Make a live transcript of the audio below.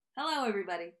Hello,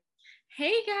 everybody.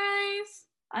 Hey guys,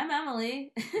 I'm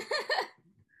Emily.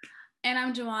 and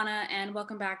I'm Joanna, and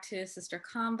welcome back to Sister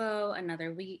Combo.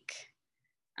 Another week,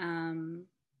 um,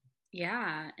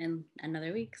 and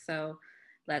another week. So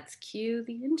let's cue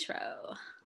the intro.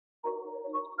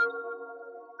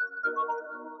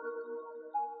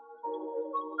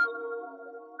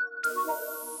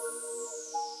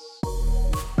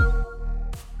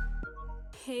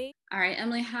 Hey, all right,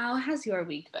 Emily, how has your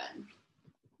week been?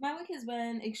 My week has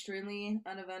been extremely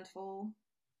uneventful.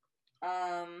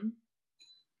 Um,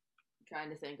 Trying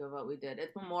to think of what we did.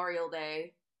 It's Memorial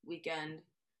Day weekend,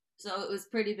 so it was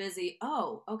pretty busy.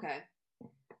 Oh, okay.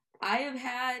 I have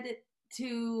had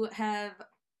to have,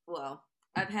 well,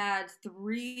 I've had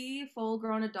three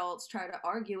full-grown adults try to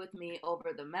argue with me over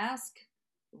the mask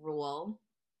rule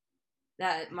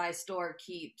that my store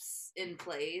keeps in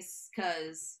place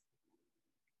because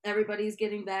everybody's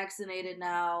getting vaccinated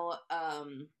now.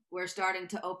 We're starting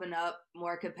to open up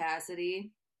more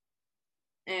capacity.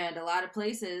 And a lot of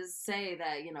places say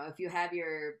that, if you have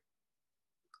your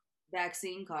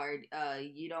vaccine card,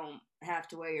 you don't have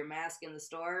to wear your mask in the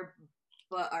store,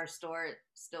 but our store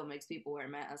still makes people wear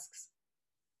masks.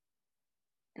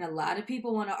 And a lot of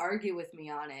people want to argue with me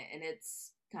on it, and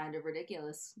it's kind of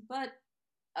ridiculous. But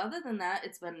other than that,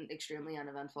 it's been extremely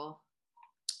uneventful.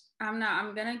 I'm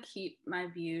gonna keep my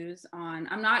views on.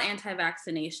 I'm not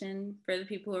anti-vaccination for the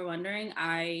people who are wondering.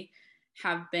 I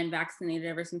have been vaccinated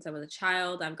ever since I was a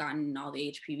child. I've gotten all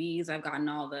the HPVs, I've gotten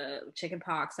all the chicken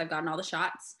pox, I've gotten all the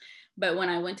shots. But when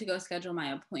I went to go schedule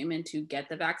my appointment to get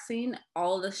the vaccine,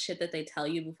 all the shit that they tell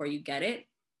you before you get it,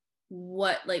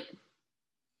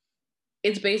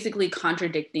 it's basically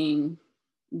contradicting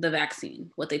the vaccine,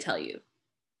 what they tell you.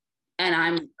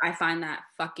 And I find that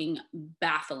fucking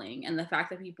baffling. And the fact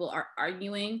that people are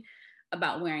arguing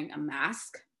about wearing a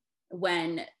mask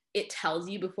when it tells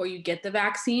you before you get the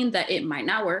vaccine that it might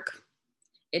not work.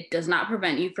 It does not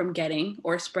prevent you from getting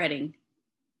or spreading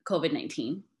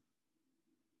COVID-19.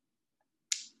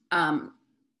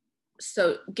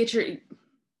 So get your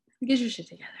shit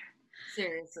together.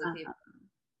 Seriously, people.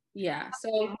 Yeah. How's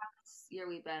your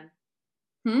week been?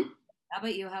 Hmm? How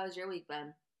about you? How's your week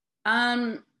been?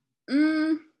 Um,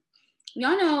 mm,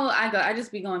 y'all know I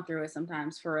just be going through it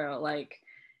sometimes for real. Like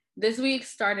this week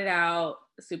started out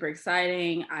super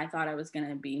exciting. I thought I was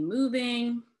gonna be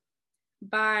moving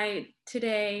by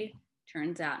today.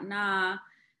 Turns out nah.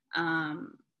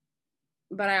 Um,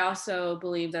 but I also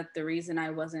believe that the reason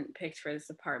I wasn't picked for this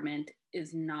apartment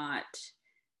is not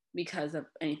because of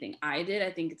anything I did.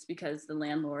 I think it's because the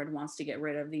landlord wants to get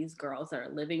rid of these girls that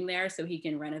are living there so he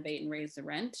can renovate and raise the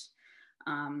rent,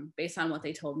 based on what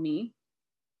they told me.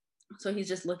 So he's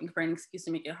just looking for an excuse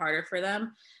to make it harder for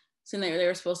them. So they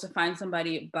were supposed to find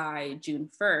somebody by June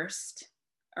 1st,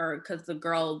 or because the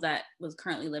girl that was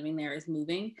currently living there is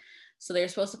moving. So they were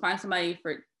supposed to find somebody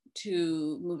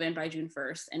to move in by June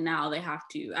 1st. And now they have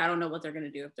to, I don't know what they're going to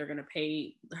do, if they're going to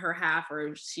pay her half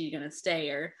or is she going to stay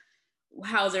or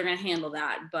how they're going to handle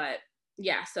that. But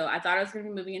yeah, so I thought I was going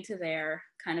to be moving into there,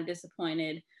 kind of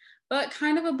disappointed, but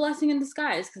kind of a blessing in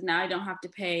disguise because now I don't have to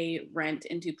pay rent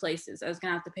in two places. I was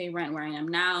going to have to pay rent where I am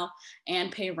now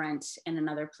and pay rent in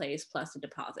another place plus a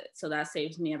deposit. So that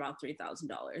saves me about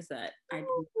 $3,000 that I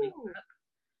didn't make up.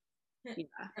 Yeah.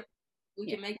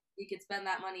 We can we could spend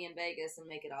that money in Vegas and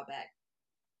make it all back.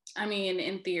 I mean,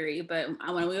 in theory, but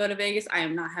when we go to Vegas, I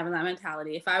am not having that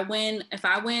mentality. If I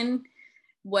win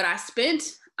what I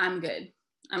spent, I'm good.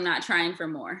 I'm not trying for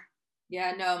more.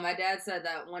 Yeah, no, my dad said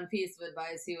that one piece of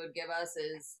advice he would give us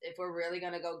is if we're really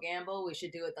going to go gamble, we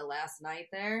should do it the last night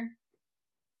there.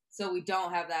 So we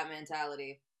don't have that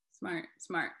mentality. Smart.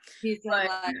 He said,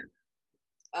 like,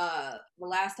 the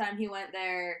last time he went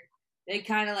there, they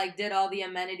kind of like did all the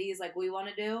amenities like we want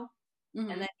to do.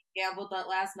 Mm-hmm. And then he gambled that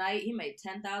last night. He made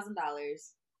 $10,000.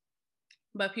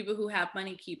 But people who have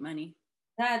money keep money.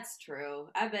 That's true.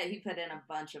 I bet he put in a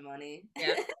bunch of money.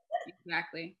 Yeah,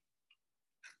 exactly.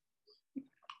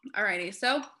 Alrighty,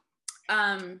 so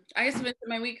I guess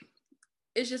my week,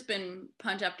 it's just been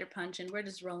punch after punch, and we're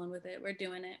just rolling with it. We're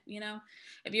doing it, you know.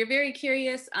 If you're very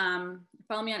curious,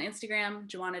 follow me on Instagram,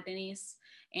 Joanna Denise,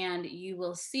 and you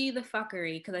will see the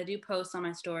fuckery because I do post on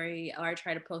my story, or I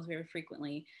try to post very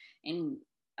frequently, and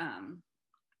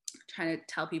trying to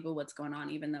tell people what's going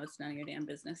on, even though it's none of your damn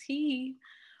business.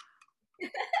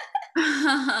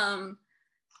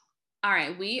 All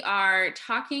right, we are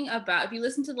talking about, if you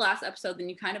listen to the last episode, then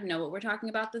you kind of know what we're talking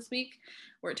about this week.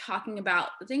 We're talking about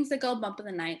the things that go bump in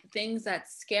the night, the things that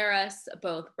scare us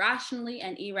both rationally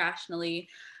and irrationally,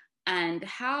 and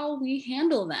how we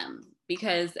handle them.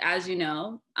 Because as you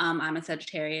know, I'm a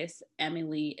Sagittarius,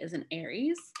 Emily is an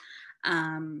Aries.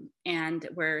 And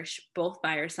we're both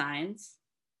fire signs.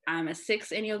 I'm a 6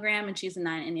 Enneagram and she's a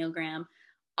 9 Enneagram.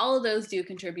 All of those do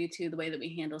contribute to the way that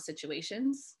we handle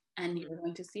situations, and you're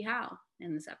going to see how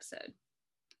in this episode.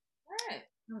 All right.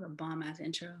 That was a bomb-ass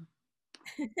intro.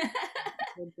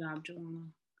 Good job,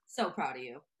 Joanna. So proud of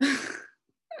you.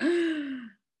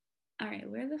 All right,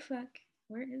 where is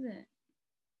it?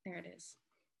 There it is.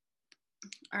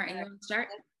 All right, you want to start?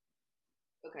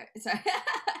 Okay, sorry.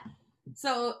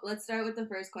 So let's start with the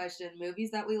first question: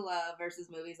 movies that we love versus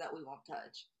movies that we won't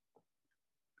touch.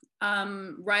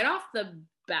 Right off the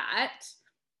bat,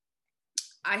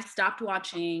 I stopped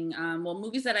watching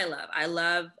movies that I love. I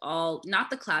love all, not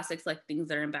the classics, like things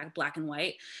that are in black and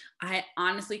white. I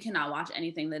honestly cannot watch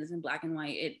anything that is in black and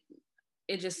white.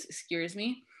 It just scares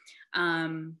me.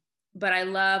 But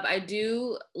I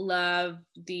do love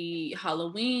the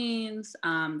Halloweens,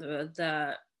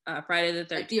 the Friday the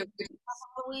 13th. Like the original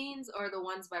Halloweens or the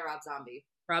ones by Rob Zombie?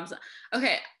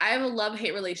 Okay, I have a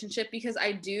love-hate relationship because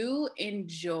I do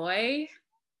enjoy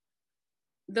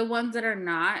the ones that are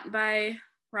not by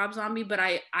Rob Zombie, but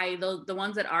the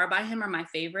ones that are by him are my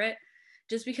favorite,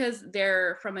 just because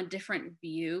they're from a different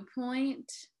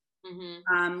viewpoint.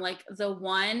 Mm-hmm. Like the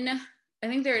one, I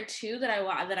think there are two that I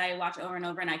watch over and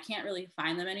over, and I can't really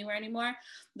find them anywhere anymore.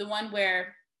 The one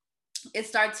where it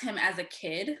starts him as a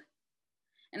kid,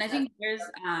 and I think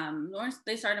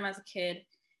they start him as a kid,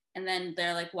 and then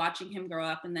they're like watching him grow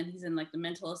up, and then he's in like the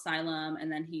mental asylum,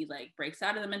 and then he like breaks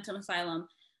out of the mental asylum.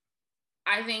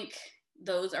 I think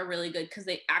those are really good because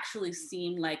they actually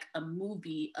seem like a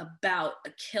movie about a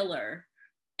killer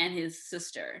and his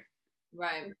sister.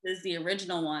 Right. Because the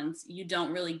original ones, you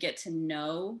don't really get to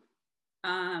know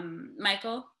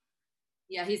Michael.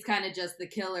 Yeah, he's kind of just the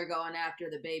killer going after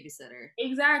the babysitter.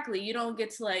 Exactly. You don't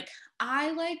get to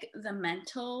I like the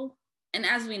mental, and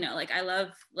as we know, I love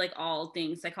all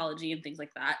things psychology and things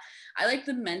like that. I like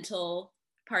the mental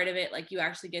part of it. You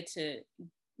actually get to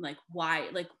why,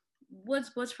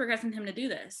 what's progressing him to do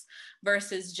this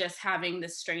versus just having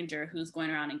this stranger who's going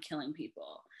around and killing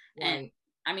people. Right. And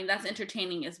I mean, that's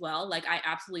entertaining as well. I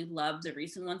absolutely love the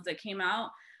recent ones that came out.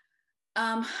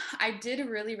 I did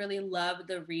really, really love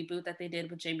the reboot that they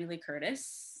did with Jamie Lee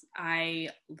Curtis. I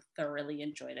thoroughly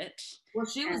enjoyed it. Well,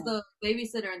 she was the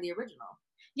babysitter in the original.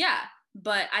 Yeah,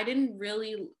 but I didn't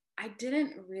really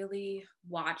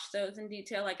watch those in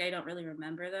detail. I don't really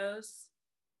remember those.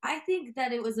 I think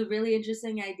that it was a really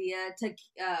interesting idea to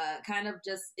kind of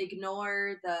just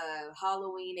ignore the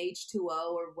Halloween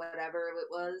H2O or whatever it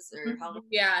was. Or Halloween.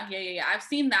 Yeah. I've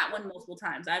seen that one multiple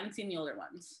times. I haven't seen the older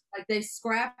ones. They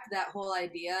scrapped that whole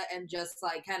idea and just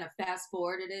kind of fast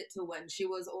forwarded it to when she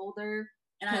was older.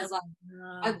 And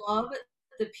I love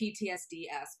the PTSD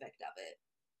aspect of it.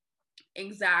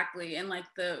 Exactly. And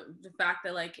the fact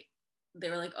that they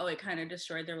were oh, it kind of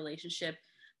destroyed their relationship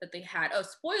that they had. Oh,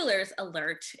 spoilers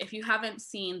alert. If you haven't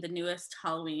seen the newest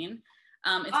Halloween,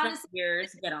 it's honestly been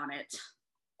years, get on it.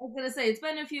 I was gonna say, it's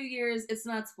been a few years. It's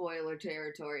not spoiler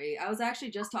territory. I was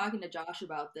actually just talking to Josh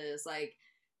about this. I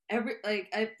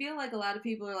feel like a lot of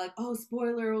people are oh,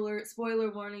 spoiler alert,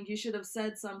 spoiler warning, you should have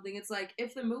said something. It's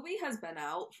if the movie has been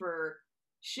out for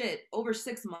over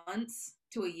 6 months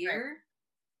to a year,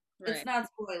 right. It's not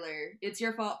spoiler. It's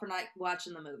your fault for not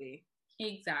watching the movie.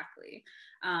 Exactly.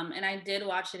 And I did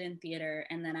watch it in theater,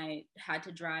 and then I had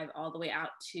to drive all the way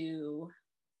out to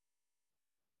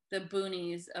the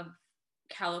boonies of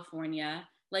California.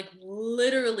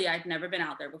 Literally, I'd never been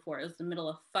out there before. It was the middle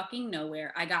of fucking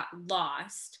nowhere. I got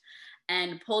lost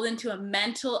and pulled into a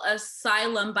mental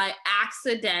asylum by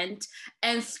accident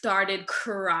and started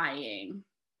crying.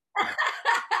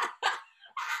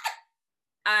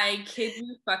 I kid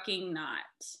you fucking not.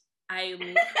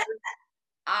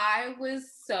 I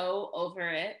was so over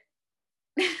it.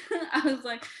 I was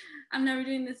I'm never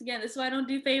doing this again. This is why I don't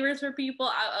do favors for people.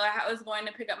 I was going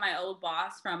to pick up my old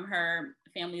boss from her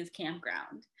family's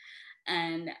campground,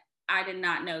 and I did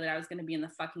not know that I was going to be in the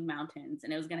fucking mountains,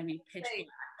 and it was going to be pitch black.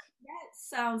 That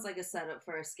sounds like a setup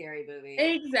for a scary movie.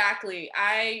 Exactly.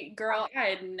 I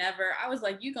was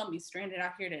you going to be stranded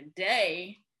out here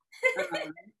today.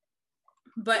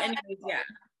 But anyways, yeah.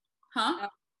 Huh?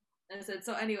 I said,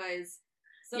 so anyways,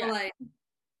 yeah.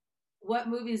 What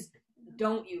movies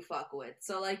don't you fuck with?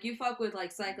 So you fuck with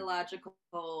psychological,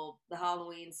 the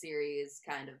Halloween series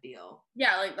kind of deal.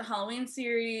 Yeah, the Halloween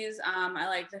series. I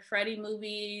like the Freddy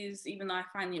movies, even though I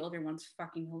find the older ones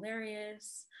fucking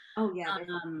hilarious. Oh yeah.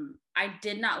 I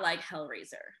did not like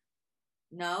Hellraiser.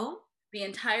 No? The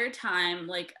entire time,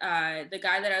 the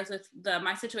guy that I was with,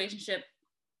 my situationship,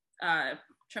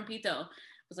 Trumpito,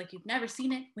 was you've never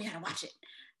seen it? We gotta watch it.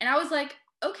 And I was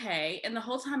okay. And the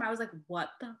whole time I was like, what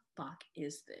the fuck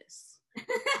is this?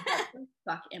 What the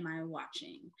fuck am I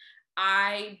watching?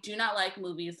 I do not like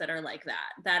movies that are like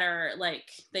that are like,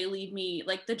 they leave me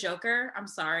like the Joker. I'm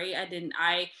sorry.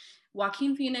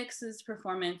 Joaquin Phoenix's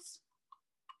performance,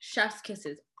 chef's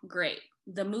kisses, great.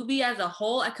 The movie as a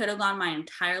whole, I could have gone my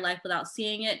entire life without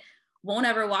seeing it. Won't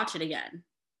ever watch it again.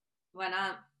 Why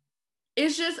not?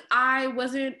 It's just,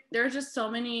 there's just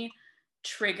so many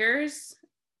triggers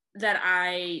that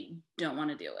I don't want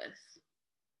to deal with.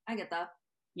 I get that.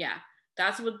 Yeah.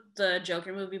 That's with the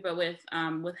Joker movie, but with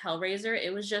Hellraiser,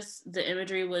 it was just, the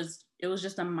imagery was, it was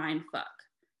just a mind fuck.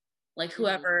 Like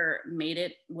whoever made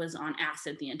it was on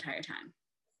acid the entire time.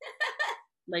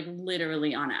 Like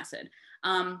literally on acid.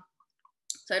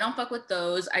 So I don't fuck with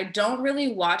those. I don't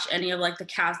really watch any of like the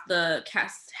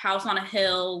cast House on a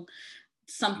Hill,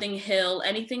 Something Hill,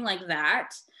 anything like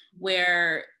that,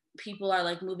 where people are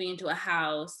like moving into a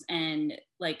house and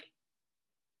like,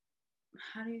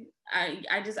 I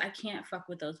can't fuck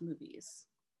with those movies.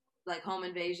 Like home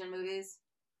invasion movies?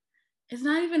 It's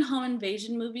not even home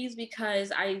invasion movies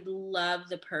because I love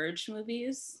the Purge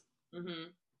movies. Mm-hmm.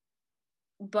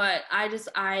 But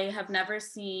I have never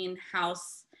seen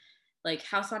House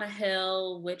on a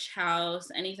Hill, Witch House,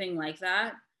 anything like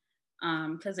that.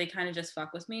 Because they kind of just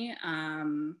fuck with me.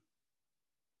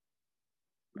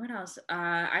 What else?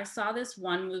 I saw this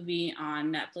one movie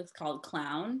on Netflix called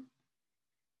Clown.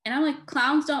 And I'm like,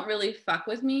 clowns don't really fuck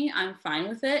with me. I'm fine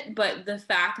with it. But the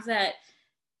fact that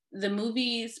the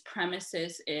movie's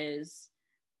premises is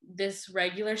this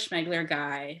regular schmegler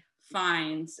guy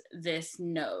finds this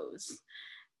nose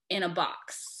in a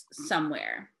box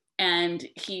somewhere. And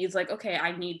he's like, okay,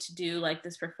 I need to do like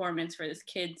this performance for his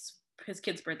kid's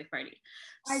birthday party.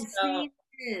 I've seen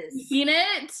this. Seen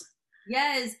it?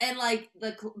 Yes, and like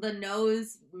the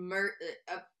nose,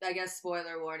 I guess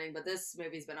spoiler warning, but this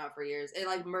movie's been out for years. It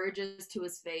like merges to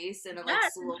his face and it like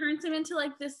and turns him into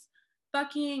like this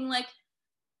fucking like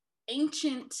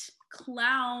ancient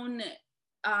clown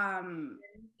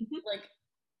like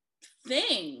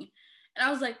thing. And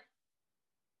I was like,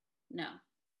 no.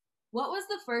 What was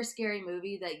the first scary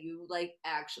movie that you like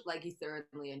actually like you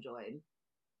thoroughly enjoyed?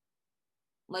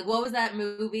 Like what was that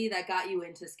movie that got you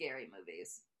into scary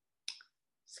movies?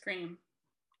 Scream.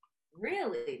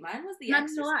 Really? Mine was The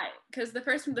Exorcist. Not gonna lie, because the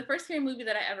first scary movie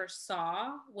that I ever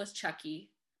saw was Chucky.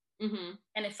 Mm-hmm.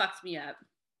 And it fucked me up.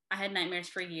 I had nightmares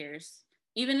for years.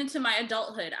 Even into my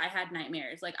adulthood, I had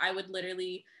nightmares. Like I would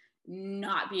literally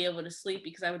not be able to sleep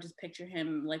because I would just picture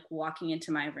him like walking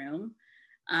into my room.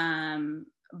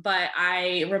 But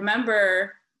I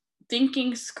remember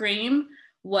thinking Scream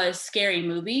was Scary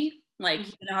Movie, like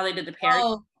you know how they did the parody.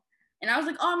 Oh. And I was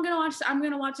like, oh, I'm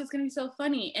gonna watch. It's gonna be so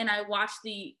funny. And I watched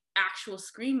the actual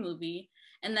Scream movie,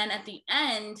 and then at the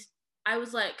end, I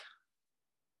was like,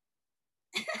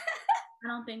 I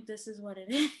don't think this is what it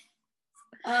is.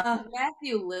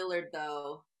 Matthew Lillard,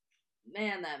 though,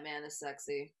 man, that man is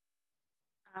sexy.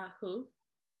 Who?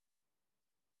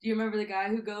 Do you remember the guy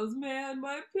who goes, man,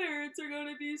 my parents are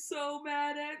gonna be so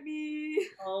mad at me?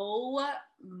 Oh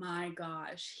my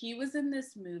gosh. He was in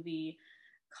this movie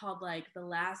called like The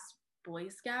Last Boy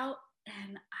Scout,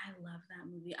 and I love that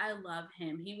movie. I love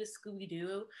him. He was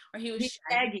Scooby-Doo, or he was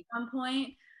Shaggy at one point.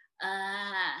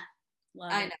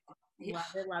 Love it. Know.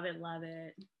 Love it, love it, love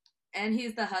it. And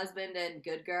he's the husband in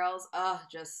Good Girls.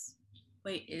 Just...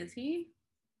 Wait, is he?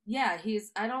 Yeah,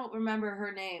 I don't remember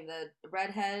her name. The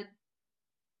redhead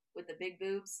with the big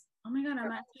boobs. Oh my god, I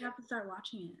might actually have to start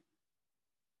watching it.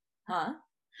 Huh?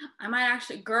 I might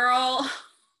actually, girl.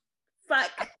 Fuck.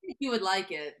 I think you would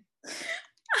like it.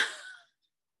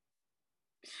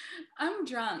 I'm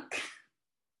drunk.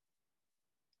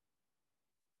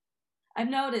 I've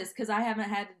noticed because I haven't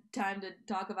had time to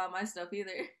talk about my stuff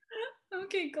either.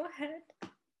 Okay, go ahead.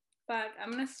 Fuck,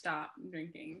 I'm gonna stop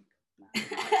drinking.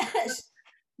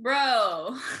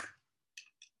 Bro.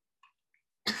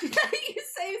 You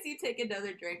say as you take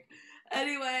another drink.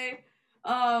 Anyway,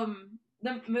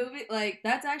 the movie, like,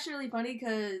 that's actually really funny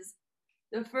because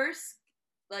the first,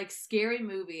 like, scary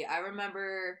movie I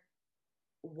remember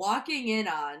walking in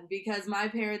on because my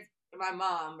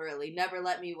mom really never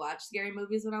let me watch scary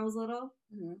movies when I was little.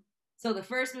 Mm-hmm. So the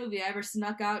first movie I ever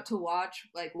snuck out to watch,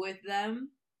 like, with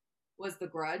them was The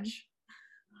Grudge.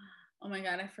 Oh my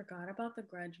god, I forgot about the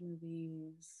Grudge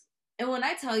movies. And when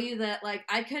I tell you that, like,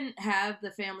 I couldn't have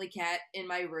the family cat in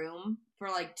my room for,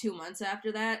 like, 2 months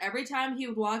after that, every time he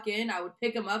would walk in, I would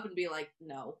pick him up and be like,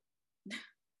 no.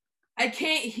 I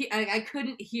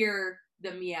couldn't hear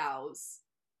the meows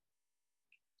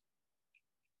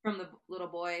from the little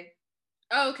boy.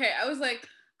 Oh, okay. I was like,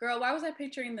 girl, why was I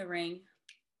picturing The Ring?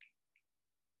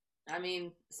 I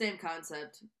mean, same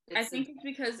concept. I think it's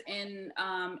because in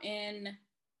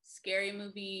Scary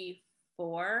Movie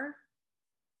 4,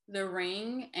 The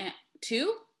Ring, and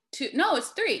two, no, it's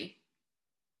 3.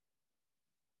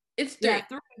 It's 3. Yeah,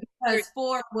 3 because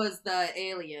 4 was the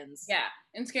aliens. Yeah,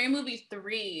 in Scary Movie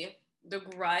 3, The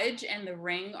Grudge and The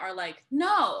Ring are like,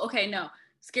 no, okay, no.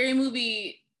 Scary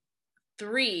Movie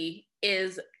 3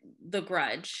 is The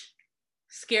Grudge.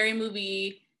 Scary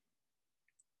Movie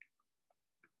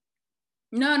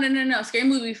No. Scary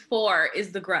Movie 4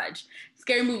 is The Grudge.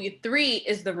 Scary Movie 3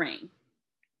 is The Ring.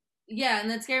 Yeah, and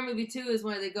then Scary Movie 2 is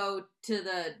when they go to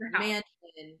the mansion.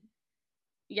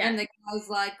 Yeah. And the guy's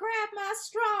like, grab my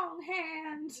strong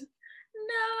hand.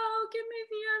 No, give me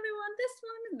the other one. This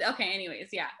one. Okay, anyways,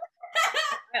 yeah.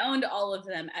 I owned all of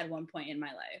them at one point in my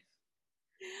life.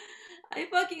 I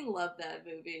fucking love that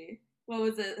movie. What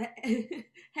was it?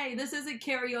 Hey, this isn't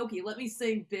karaoke. Let me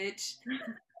sing, bitch.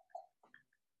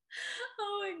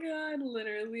 Oh my god,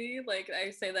 literally. Like,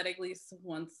 I say that at least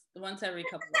once every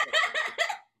couple of days.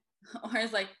 Or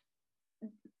it's like,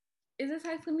 is this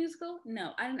High School Musical?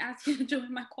 No, I didn't ask you to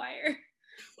join my choir.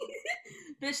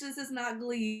 Bitch, this is not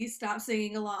Glee. Stop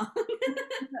singing along.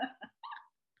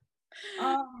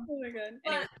 Oh my god.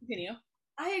 Anyway, continue.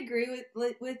 I agree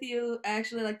with you.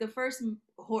 Actually, like the first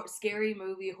scary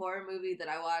movie, horror movie that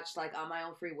I watched like on my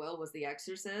own free will was The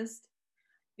Exorcist.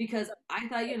 Because I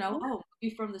thought, you know, oh,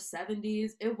 movie from the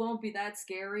 70s, it won't be that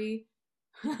scary.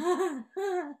 I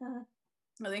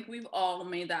think we've all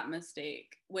made that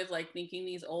mistake with like thinking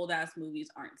these old ass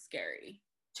movies aren't scary.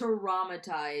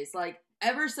 Traumatized. Like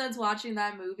ever since watching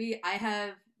that movie, I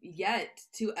have yet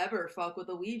to ever fuck with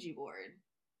a Ouija board.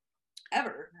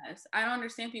 Ever. Yes. I don't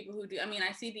understand people who do. I mean,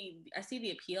 I see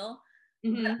the appeal,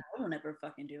 but I will never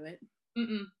fucking do it.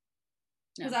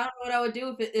 Because I don't know what I would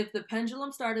do if the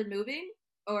pendulum started moving,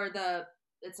 or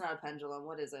it's not a pendulum.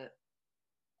 What is it?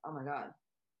 Oh my god,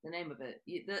 the name of it.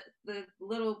 The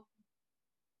little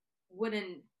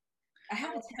wooden. I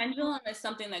have a pendulum is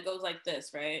something that goes like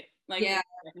this, right? Like back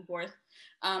and forth.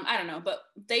 I don't know, but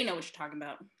they know what you're talking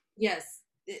about. Yes,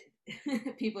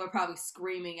 people are probably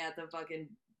screaming at the fucking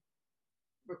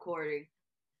recording.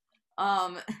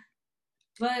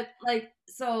 But like,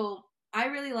 so I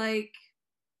really like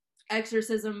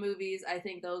exorcism movies. I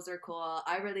think those are cool.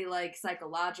 I really like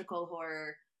psychological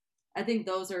horror. I think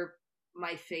those are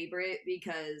my favorite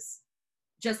because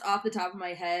just off the top of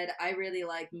my head, I really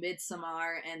like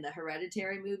Midsommar and the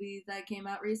Hereditary movie that came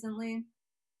out recently.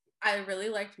 I really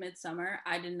liked Midsommar.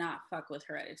 I did not fuck with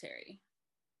Hereditary.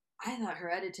 I thought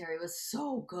Hereditary was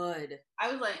so good.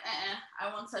 I was like,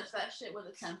 I won't touch that shit with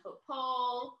a 10-foot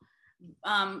pole.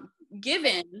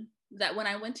 Given that when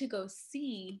I went to go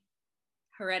see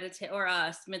Hereditary or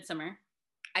Midsommar,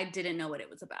 I didn't know what it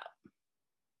was about.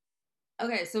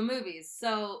 Okay, so movies.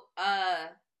 So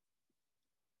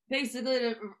basically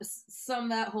to sum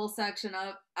that whole section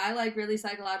up, I like really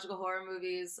psychological horror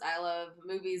movies. I love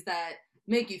movies that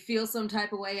make you feel some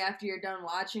type of way after you're done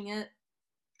watching it.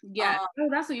 Yeah. Oh,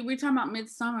 that's what we were talking about,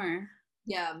 Midsommar.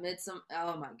 Yeah, Midsommar.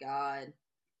 Oh my god.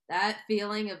 That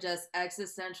feeling of just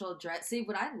existential dread. See,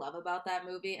 what I love about that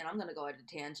movie, and I'm going to go on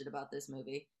a tangent about this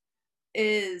movie,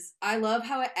 is I love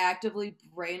how it actively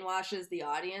brainwashes the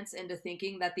audience into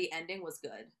thinking that the ending was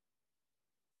good.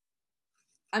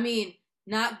 I mean,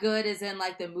 not good as in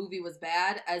like the movie was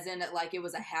bad, as in like it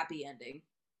was a happy ending.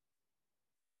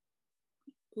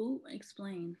 Ooh,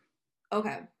 explain.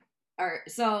 Okay. All right.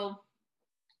 So,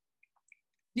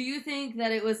 do you think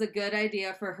that it was a good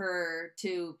idea for her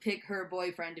to pick her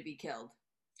boyfriend to be killed?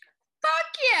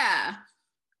 Fuck yeah.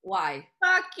 Why?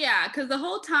 Fuck yeah. Because the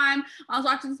whole time I was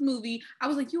watching this movie, I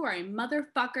was like, you are a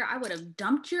motherfucker. I would have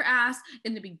dumped your ass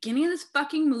in the beginning of this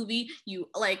fucking movie. You,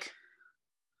 like,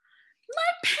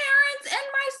 my parents and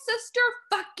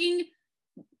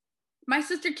my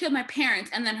sister killed my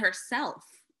parents and then herself.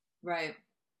 Right.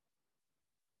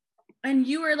 And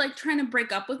you were like trying to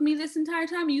break up with me this entire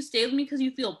time. You stayed with me because you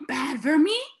feel bad for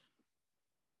me.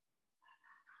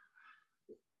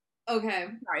 Okay.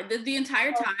 Sorry. The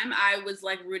entire time I was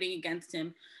like rooting against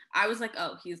him. I was like,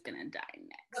 oh, he's gonna die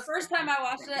next. The first time I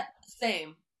watched it,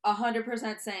 same.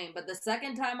 100% same. But the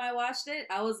second time I watched it,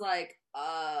 I was like,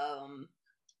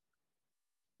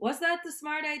 was that the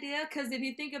smart idea? Because if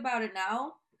you think about it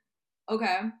now,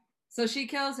 okay, so she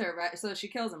kills her, right? So she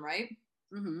kills him, right?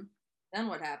 Mm-hmm. Then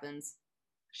what happens?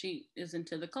 She is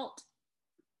into the cult.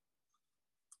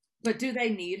 But do they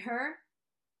need her?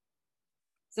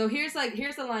 So here's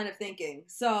the line of thinking.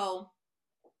 So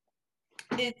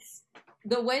it's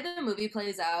the way the movie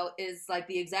plays out is like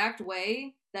the exact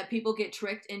way that people get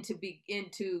tricked into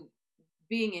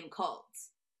being in cults.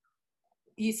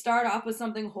 you start off with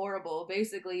something horrible.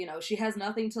 Basically, you know, she has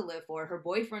nothing to live for. Her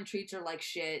boyfriend treats her like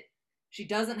shit. She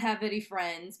doesn't have any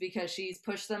friends because she's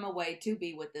pushed them away to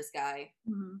be with this guy.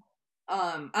 Mm-hmm.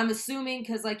 I'm assuming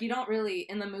because like you don't really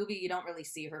in the movie you don't really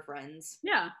see her friends.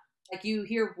 Yeah. Like you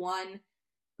hear one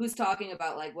who's talking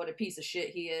about like what a piece of shit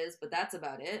he is, but that's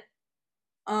about it.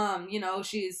 You know,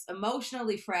 she's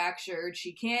emotionally fractured.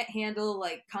 She can't handle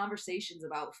like conversations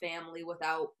about family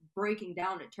without breaking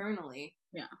down internally.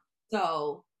 Yeah.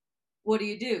 So, what do?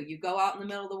 You go out in the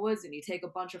middle of the woods and you take a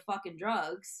bunch of fucking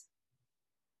drugs.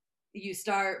 You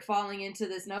start falling into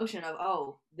this notion of,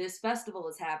 oh, this festival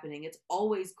is happening. It's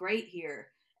always great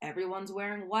here. Everyone's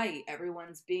wearing white.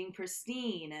 Everyone's being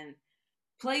pristine and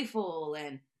playful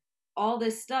and all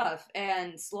this stuff.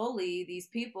 And slowly, these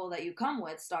people that you come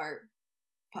with start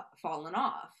falling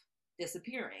off,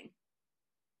 disappearing.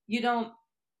 You don't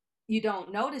you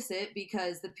don't notice it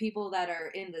because the people that are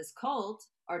in this cult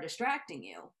are distracting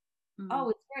you. Mm-hmm.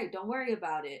 Oh, it's great. Don't worry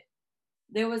about it.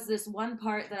 There was this one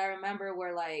part that I remember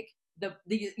where like the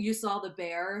you saw the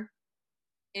bear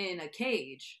in a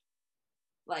cage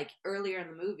like earlier in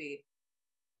the movie,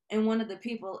 and one of the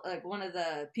people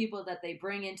that they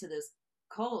bring into this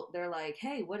cult, they're like,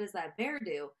 "Hey, what does that bear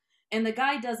do?" And the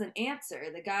guy doesn't answer.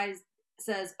 The guy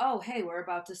says, "Oh, hey, we're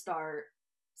about to start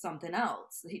something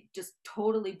else." He just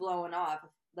totally blowing off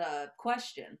the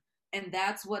question, and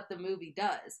that's what the movie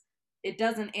does. It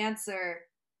doesn't answer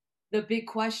the big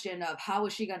question of how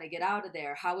is she going to get out of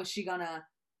there? How is she going to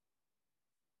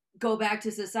go back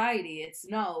to society? It's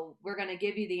no, we're going to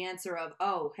give you the answer of,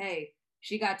 oh, hey,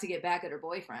 she got to get back at her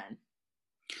boyfriend.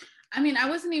 I mean, I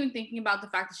wasn't even thinking about the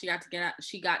fact that she got to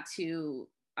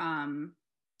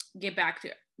get back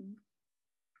to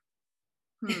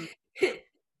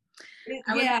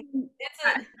Yeah,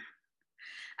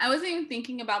 I wasn't even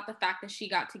thinking about the fact that she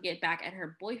got to get back at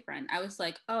her boyfriend. I was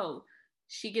like, oh,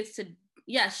 she gets to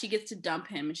dump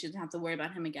him and she doesn't have to worry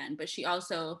about him again. But she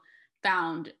also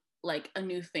found like a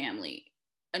new family,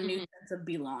 a new sense of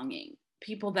belonging,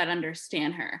 people that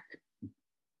understand her.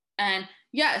 And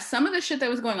yeah, some of the shit that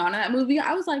was going on in that movie,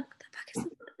 I was like, what the fuck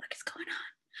is going on?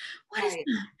 What is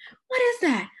that? What is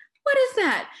that? What is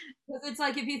that? Because it's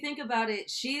like, if you think about it,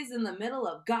 she's in the middle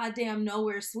of goddamn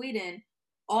nowhere, Sweden.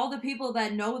 All the people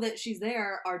that know that she's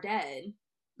there are dead.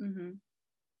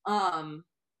 Mm-hmm.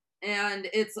 And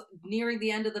it's nearing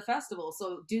the end of the festival.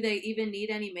 So, do they even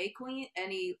need any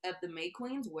of the May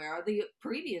Queens? Where are the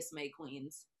previous May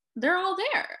Queens? They're all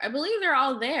there. I believe they're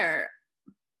all there.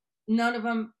 None of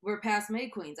them were past May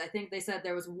Queens. I think they said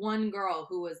there was one girl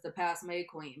who was the past May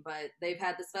Queen, but they've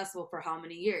had this festival for how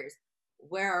many years?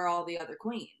 Where are all the other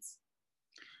queens?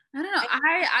 I don't know.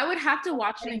 I would have to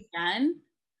watch it again.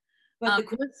 But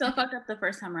it was so fucked up the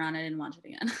first time around. I didn't watch it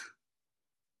again.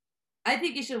 I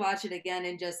think you should watch it again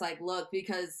and just like look,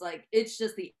 because like it's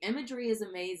just the imagery is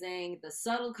amazing, the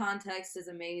subtle context is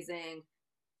amazing,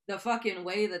 the fucking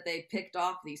way that they picked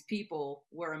off these people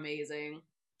were amazing.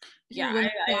 Yeah,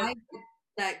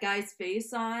 that guy's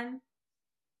face on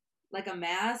like a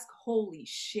mask, holy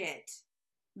shit.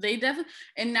 They definitely,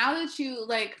 and now that you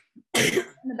like in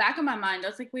the back of my mind, I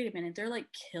was like, wait a minute, they're like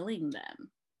killing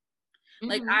them. Mm-hmm.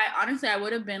 Like I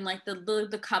would have been like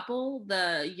the couple,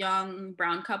 the young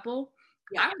brown couple.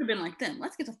 Yeah. I would have been like, them,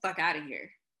 let's get the fuck out of here.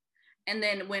 And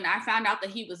then when I found out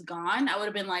that he was gone, I would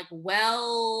have been like,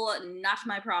 well, not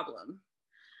my problem.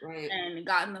 Right. And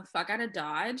gotten the fuck out of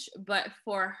Dodge. But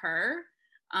for her,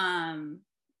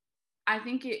 I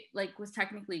think it like was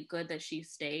technically good that she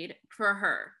stayed for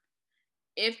her.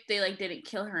 If they like didn't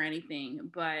kill her or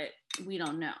anything, but we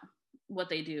don't know what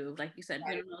they do. Like you said,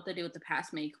 right. We don't know what they do with the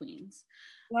past May Queens.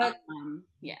 But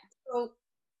yeah. So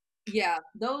yeah,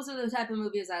 those are the type of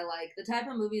movies I like. The type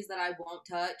of movies that I won't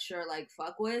touch or like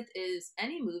fuck with is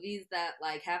any movies that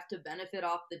like have to benefit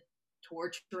off the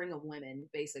torturing of women,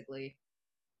 basically.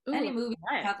 Ooh, any movies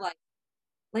that have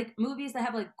like movies that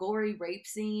have like gory rape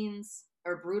scenes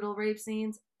or brutal rape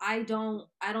scenes. I don't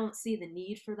see the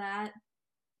need for that.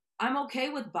 I'm okay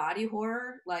with body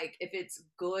horror, like if it's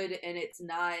good and it's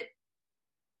not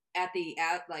at the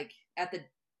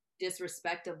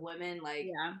disrespect of women. Like,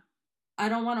 yeah. I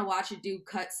don't want to watch a dude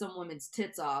cut some woman's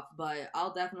tits off, but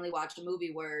I'll definitely watch a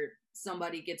movie where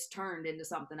somebody gets turned into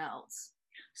something else.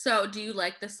 So, do you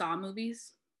like the Saw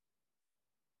movies?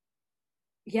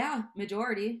 Yeah,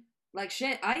 majority. Like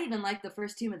shit, I even like the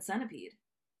first Human Centipede.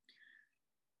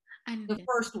 The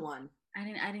first one. I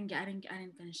didn't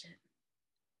finish it.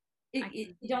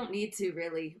 You don't need to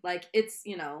really, like, it's,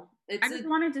 you know, I just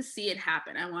wanted to see it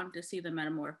happen. I wanted to see the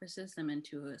metamorphosis them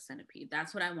into a centipede.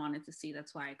 That's what I wanted to see.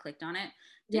 That's why I clicked on it.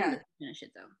 Didn't finish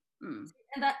it though. Mm.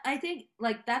 And that I think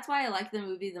like that's why I like the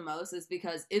movie the most is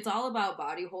because it's all about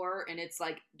body horror and it's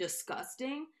like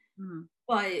disgusting, Mm.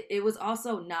 but it was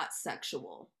also not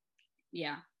sexual.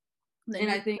 Yeah. The And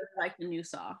new I think like the new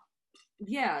Saw.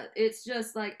 yeah, it's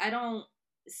just like I don't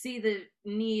see the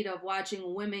need of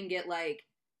watching women get like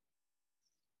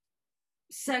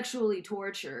sexually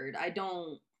tortured. I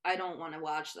don't want to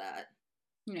watch that.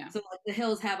 Yeah. So like The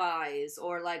Hills Have Eyes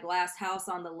or like Last House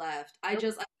on the Left.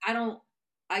 Nope. I don't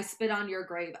I spit on your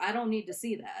grave. I don't need to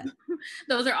see that.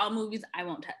 Those are all movies I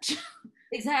won't touch.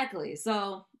 Exactly.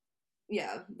 So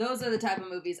yeah, those are the type of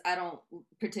movies I don't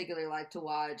particularly like to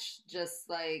watch. Just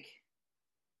like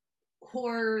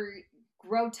horror,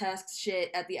 grotesque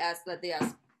shit at the ass at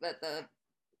the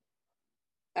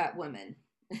at women.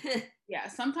 Yeah,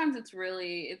 sometimes it's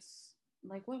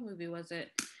like, what movie was it?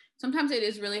 Sometimes it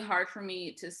is really hard for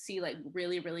me to see like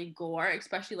really really gore,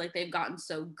 especially like they've gotten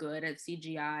so good at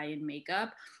CGI and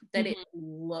makeup that it Mhm.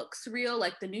 looks real.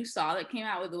 Like the new Saw that came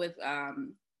out with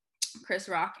Chris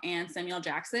Rock and Samuel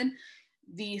Jackson,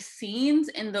 the scenes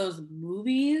in those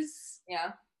movies,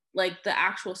 Yeah. like the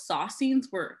actual Saw scenes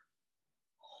were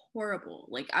horrible.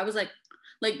 Like I was like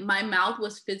my mouth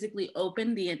was physically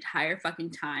open the entire fucking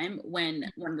time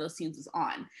when one of those scenes was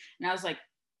on. And I was like,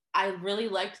 I really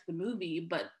liked the movie,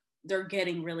 but they're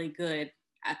getting really good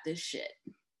at this shit.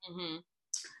 Hmm.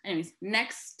 Anyways,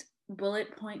 next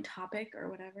bullet point topic or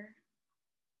whatever.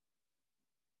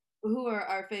 Who are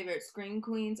our favorite scream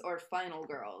queens or final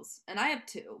girls? And I have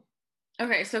two.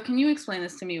 Okay, so can you explain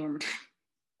this to me one more time?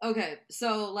 Okay,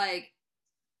 so like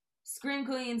scream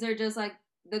queens are just like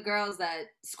the girls that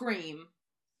scream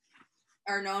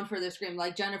are known for their scream.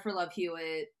 Like Jennifer Love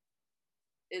Hewitt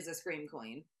is a scream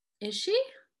queen. Is she?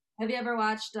 Have you ever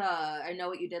watched I Know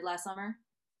What You Did Last Summer?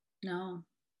 No.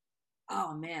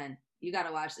 Oh man, you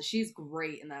gotta watch this. She's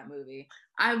great in that movie.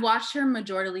 I watched her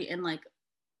majorly in like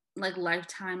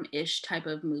Lifetime-ish type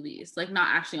of movies. Like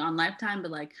not actually on Lifetime,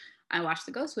 but like I watched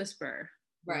The Ghost Whisperer.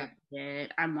 Love Right.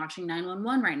 it. I'm watching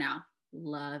 911 right now.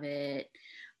 Love it.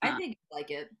 I Um, think you like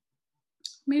it.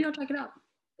 maybe I'll check it out.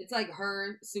 It's like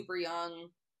her super young.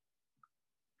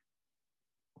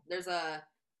 There's a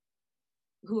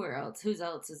who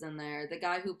else is in there? The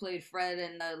guy who played Fred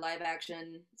in the live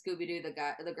action Scooby Doo,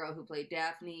 the girl who played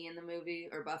Daphne in the movie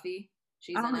or Buffy.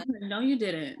 She's in Oh it. no, you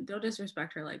didn't. Don't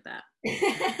disrespect her like that.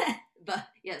 But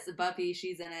yes, Buffy,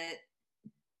 she's in it.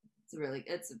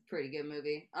 It's a pretty good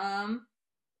movie.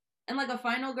 And like a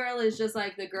final girl is just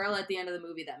like the girl at the end of the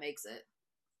movie that makes it.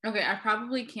 Okay, I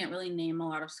probably can't really name a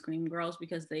lot of Scream girls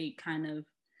because they kind of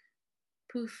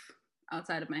poof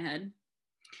outside of my head.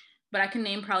 But I can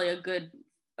name probably a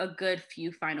good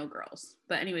few final girls.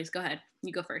 But anyways, go ahead.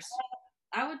 You go first.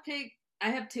 I would pick. I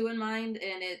have two in mind,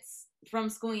 and it's from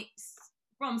Squeam.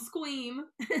 From Squeam.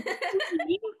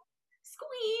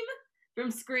 Squeam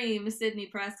from Scream. Sydney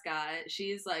Prescott.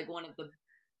 She's like one of the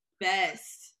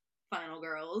best final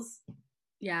girls.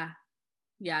 Yeah.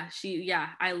 Yeah,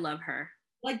 I love her.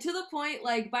 Like to the point,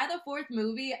 like by the fourth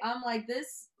movie, I'm like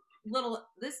this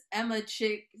Emma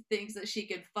chick thinks that she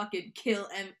could fucking kill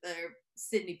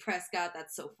Sydney Prescott.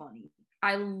 That's so funny.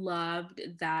 I loved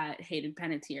that Hayden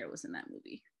Panettiere was in that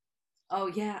movie. Oh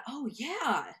yeah. Oh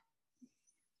yeah.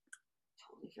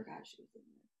 Totally forgot she was in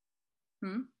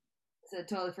there. Hmm? I said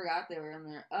totally forgot they were in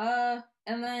there.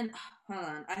 And then hold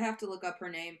on, I have to look up her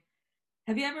name.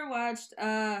 Have you ever watched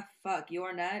fuck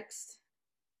You're Next?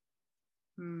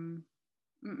 Hmm.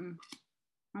 Mm-mm.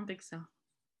 I don't think so.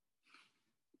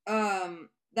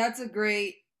 That's a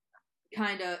great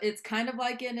it's kind of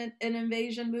like an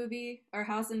invasion movie or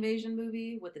house invasion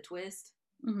movie with a twist.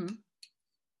 Mm-hmm.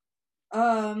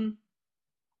 Um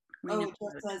We oh, know it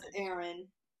just says Erin.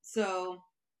 So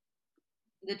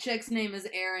the chick's name is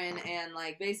Erin, and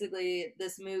like basically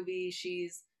this movie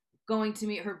she's going to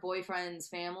meet her boyfriend's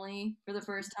family for the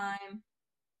first time,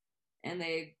 and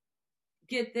they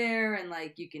get there and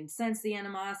like you can sense the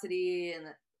animosity and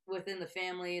within the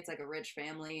family. It's like a rich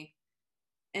family,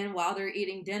 and while they're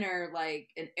eating dinner like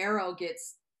an arrow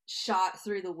gets shot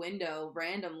through the window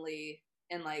randomly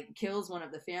and like kills one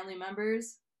of the family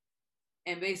members,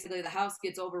 and basically the house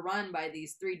gets overrun by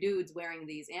these three dudes wearing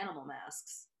these animal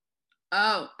masks.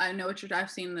 Oh, I know what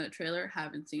I've seen the trailer,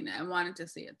 haven't seen it. I wanted to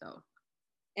see it though.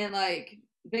 And like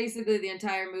basically the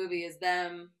entire movie is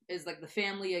like the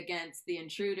family against the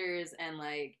intruders, and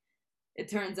like it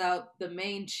turns out the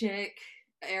main chick,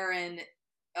 Erin,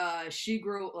 she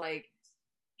grew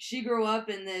up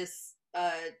in this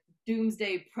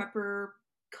doomsday prepper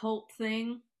cult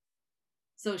thing,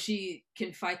 so she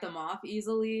can fight them off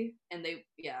easily. And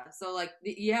so like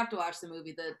you have to watch the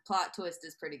movie. The plot twist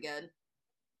is pretty good.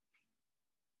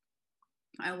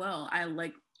 I will. I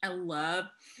love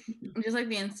just like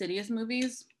the Insidious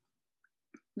movies.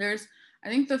 There's, I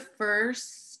think the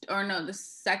first, or no, the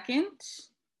second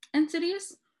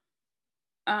Insidious,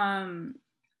 um,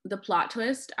 the plot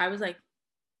twist, I was like,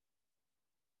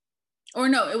 or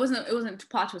no, it wasn't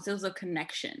plot twist, it was a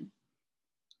connection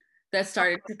that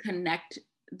started to connect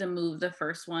the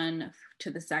first one to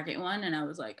the second one, and I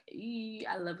was like,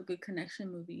 I love a good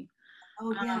connection movie.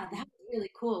 Oh yeah, that Um, was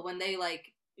really cool when they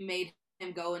like made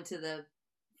him go into the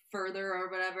further or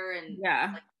whatever, and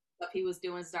yeah, like stuff he was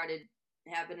doing started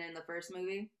happening in the first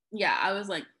movie. yeah, I was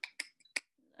like,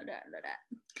 love that, love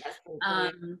that. That's pretty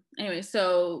cool. Yeah. Anyway,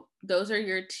 so those are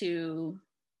your two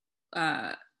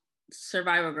uh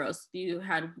survival girls. You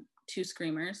had two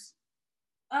screamers.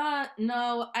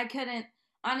 No, I couldn't.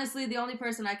 Honestly, the only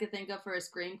person I could think of for a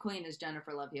scream queen is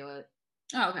Jennifer Love Hewitt.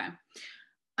 Oh, okay.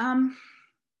 Um,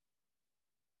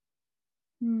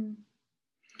 hmm.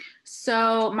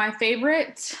 So my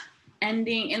favorite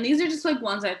ending, and these are just like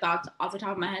ones I thought off the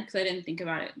top of my head because I didn't think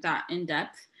about it that in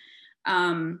depth.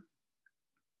 Um,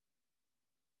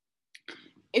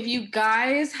 if you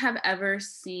guys have ever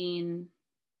seen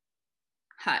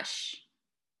Hush,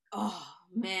 Oh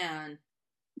man.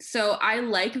 so I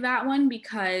like that one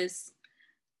because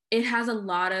it has a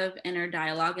lot of inner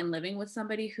dialogue, and living with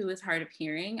somebody who is hard of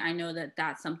hearing, I know that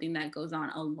that's something that goes on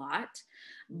a lot,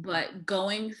 but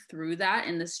going through that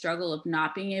and the struggle of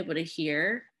not being able to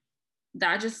hear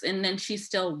that, just, and then she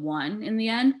still won in the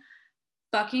end.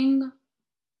 Fucking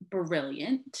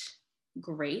brilliant,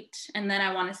 great. And then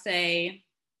I want to say,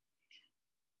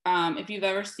 if you've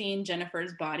ever seen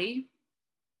Jennifer's Body.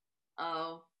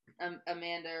 Oh,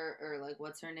 Amanda, or like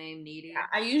what's her name, Yeah, Needy.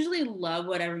 I usually love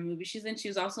whatever movie she's in. She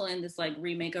was also in this like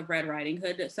remake of Red Riding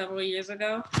Hood several years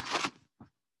ago.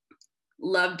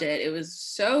 Loved it. It was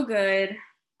so good.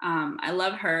 I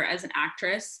love her as an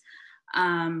actress.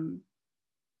 Um,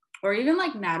 or even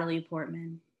like Natalie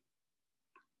Portman.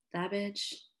 That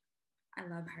bitch. I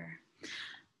love her.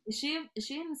 Is she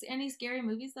in any scary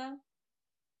movies though?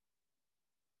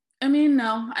 I mean,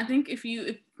 no, I think if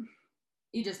You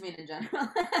just mean in general.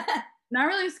 not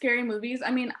really scary movies.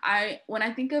 I mean, when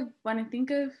I think of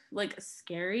like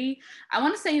scary, I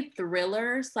want to say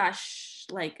thriller slash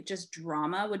like just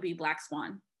drama would be Black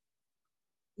Swan.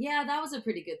 Yeah, that was a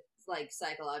pretty good like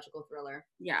psychological thriller.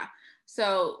 Yeah.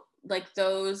 So like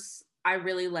those, I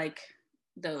really like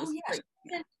Oh those. yeah, Like,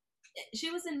 yeah.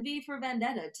 she was in V for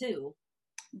Vendetta too.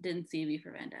 Didn't see V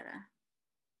for Vendetta.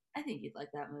 I think you'd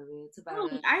like that movie. It's about Oh,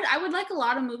 a I would like a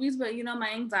lot of movies, but you know, my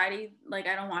anxiety, like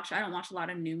I don't watch a lot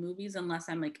of new movies unless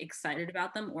I'm like excited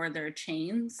about them or they're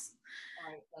chains.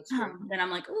 right, that's true. Then I'm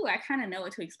like, oh, I kind of know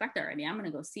what to expect already. I'm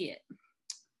gonna go see it.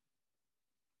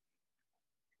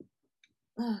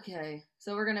 Okay,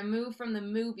 so we're gonna move from the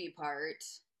movie part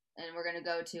and we're gonna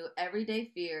go to everyday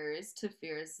fears to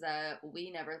fears that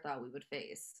we never thought we would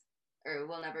face. Or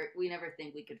we never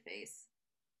think we could face.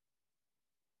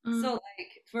 Mm. So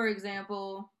like for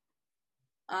example,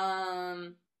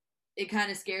 um it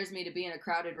kind of scares me to be in a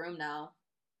crowded room now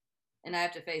and I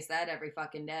have to face that every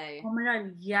fucking day. Oh my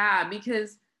god, yeah,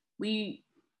 because we,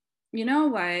 you know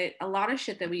what, a lot of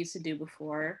shit that we used to do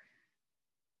before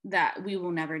that we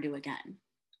will never do again,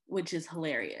 which is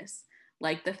hilarious.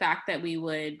 Like the fact that we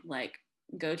would like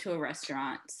go to a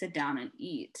restaurant, sit down and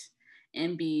eat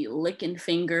and be licking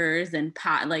fingers and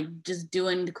pot, like just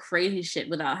doing crazy shit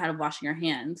without how to washing our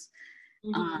hands.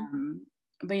 Hmm. Um,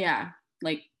 but yeah,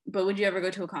 like, but would you ever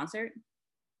go to a concert?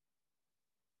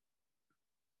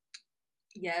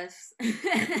 Yes.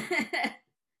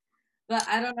 But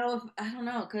I don't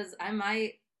know cuz I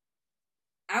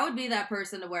would be that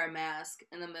person to wear a mask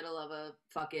in the middle of a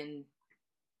fucking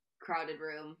crowded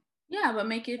room. Yeah, but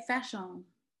make it fashion.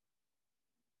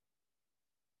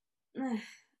 I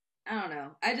don't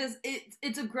know.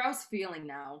 It's a gross feeling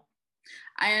now.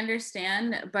 I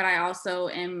understand, but I also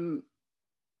am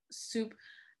soup.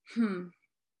 Hmm.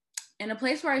 In a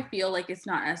place where I feel like it's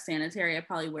not as sanitary, I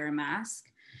probably wear a mask.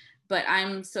 But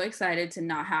I'm so excited to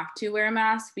not have to wear a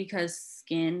mask because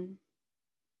skin,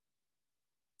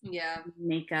 Yeah.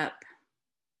 makeup,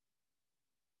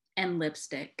 and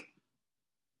lipstick.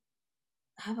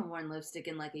 I haven't worn lipstick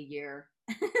in like a year.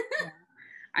 Yeah.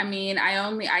 I mean, I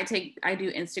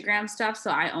do Instagram stuff,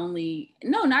 so I only,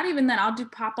 no, not even that. I'll do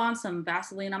pop on some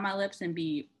Vaseline on my lips and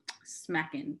be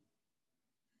smacking,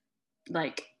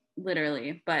 like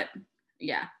literally. But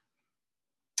yeah.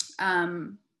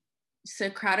 So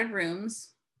crowded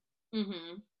rooms.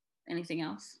 Mhm. Anything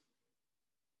else?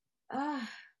 Uh,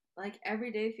 like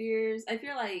everyday fears. I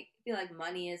feel like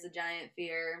money is a giant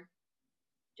fear.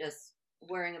 Just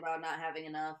worrying about not having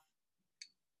enough.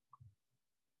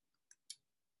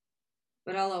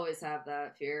 But I'll always have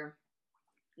that fear,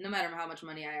 no matter how much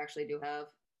money I actually do have.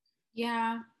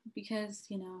 Yeah, because,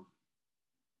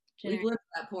 We've lived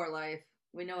that poor life.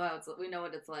 We know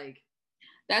what it's like.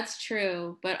 that's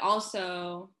true. But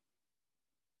also,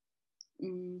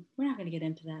 we're not going to get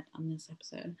into that on this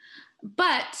episode.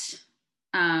 But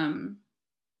um,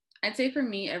 I'd say for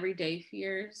me, everyday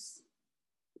fears,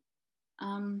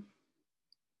 um,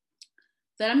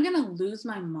 that I'm going to lose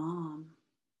my mom.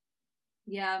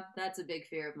 Yeah, that's a big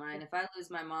fear of mine. If I lose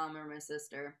my mom or my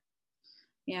sister.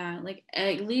 Yeah, like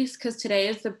at least because today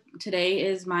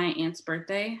is my aunt's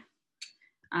birthday,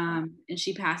 and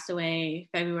she passed away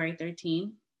February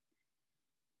 13th,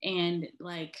 and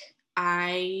like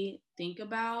I think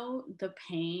about the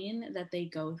pain that they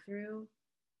go through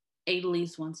at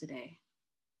least once a day,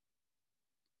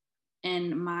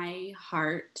 and my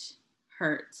heart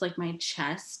hurts, like my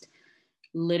chest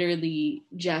literally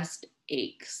just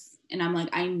aches, and I'm like,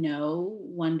 I know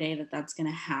one day that that's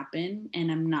gonna happen,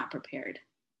 and I'm not prepared.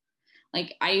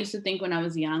 Like I used to think when I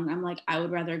was young, I'm like, I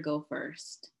would rather go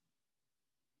first.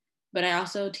 But I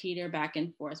also teeter back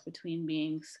and forth between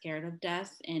being scared of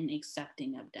death and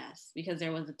accepting of death, because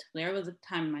there was a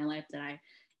time in my life that I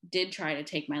did try to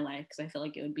take my life because I feel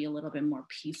like it would be a little bit more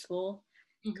peaceful.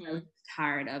 I was Mm-hmm.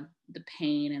 tired of the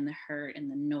pain and the hurt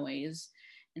and the noise,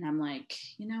 and I'm like,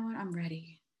 you know what, I'm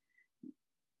ready.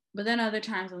 But then other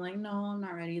times I'm like, no, I'm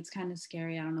not ready. It's kind of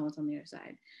scary. I don't know what's on the other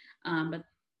side. But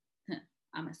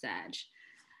I'm a Sag.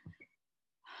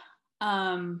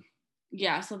 Um,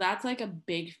 yeah, so that's like a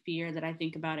big fear that I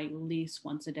think about at least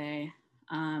once a day.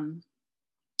 Um,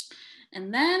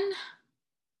 and then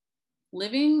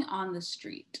living on the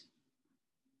street.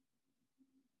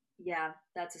 Yeah,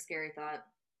 that's a scary thought.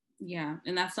 Yeah,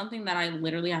 and that's something that I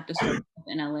literally have to struggle with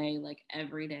in LA like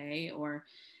every day, or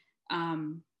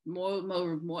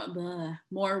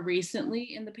more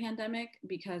recently in the pandemic,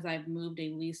 because I've moved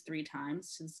at least 3 times.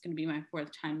 So it's going to be my fourth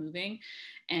time moving,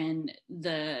 and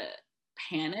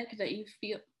panic that you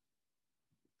feel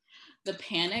the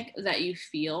panic that you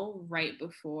feel right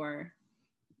before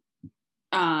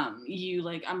you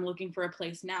like, I'm looking for a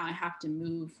place now. I have to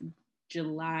move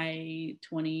July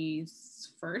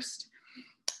 21st.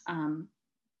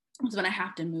 Is when I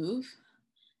have to move,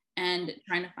 and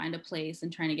trying to find a place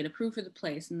and trying to get approved for the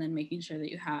place, and then making sure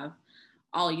that you have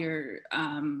all your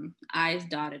I's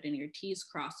dotted and your T's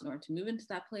crossed in order to move into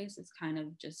that place is kind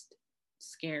of just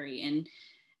scary. And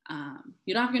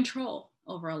you don't have control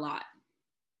over a lot.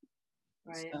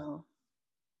 Right. So,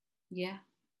 yeah.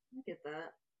 I get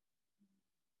that.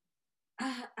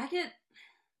 I get.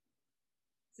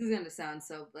 This is gonna sound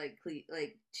so like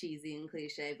cheesy and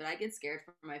cliche, but I get scared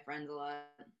for my friends a lot,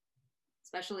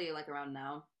 especially like around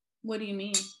now. What do you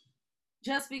mean?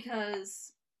 Just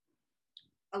because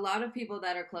a lot of people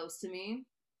that are close to me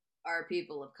are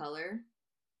people of color,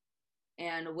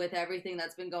 and with everything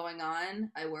that's been going on,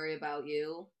 I worry about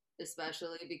you,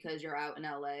 especially because you're out in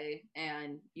LA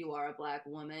and you are a black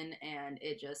woman, and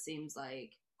it just seems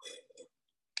like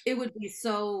it would be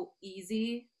so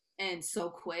easy and so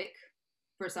quick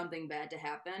for something bad to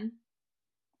happen,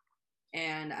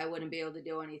 and I wouldn't be able to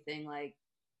do anything. Like,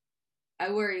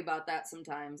 I worry about that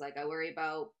sometimes. Like, I worry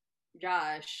about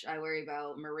Josh, I worry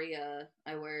about Maria,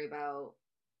 I worry about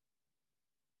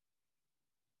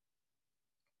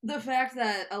the fact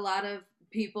that a lot of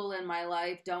people in my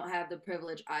life don't have the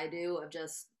privilege I do of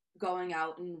just going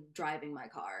out and driving my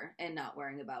car and not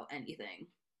worrying about anything.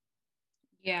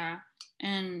 Yeah.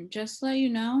 And just let you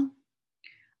know,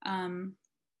 um,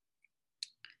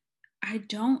 I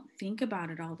don't think about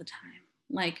it all the time.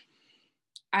 Like,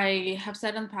 I have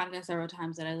said on the podcast several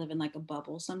times that I live in like a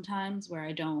bubble sometimes, where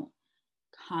I don't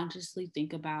consciously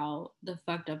think about the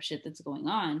fucked up shit that's going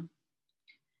on.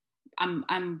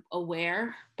 I'm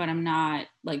aware, but I'm not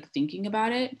like thinking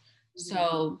about it. Mm-hmm.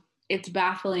 So it's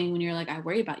baffling when you're like, I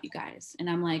worry about you guys. And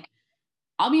I'm like,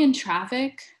 I'll be in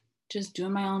traffic, just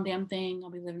doing my own damn thing. I'll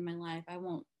be living my life.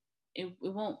 It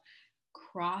won't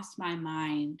cross my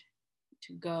mind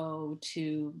to go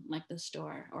to like the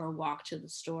store or walk to the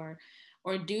store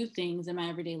or do things in my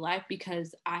everyday life,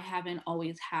 because I haven't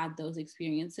always had those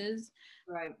experiences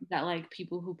Right. that like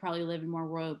people who probably live in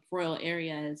more rural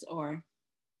areas, or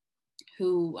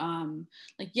who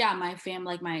like, yeah, my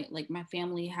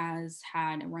family has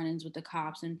had run-ins with the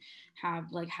cops and have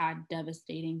like had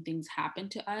devastating things happen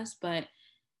to us. But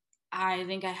I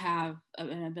think I have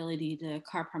an ability to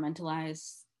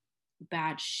compartmentalize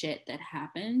bad shit that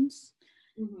happens,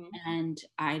 Mm-hmm. and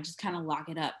I just kind of lock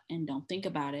it up and don't think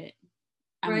about it.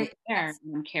 I'm Right. aware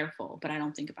and I'm careful, but I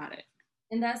don't think about it.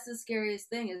 And that's the scariest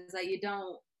thing, is that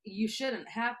you shouldn't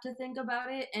have to think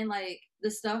about it. And like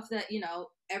the stuff that,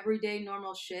 everyday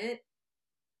normal shit.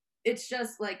 It's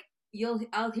just like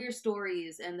I'll hear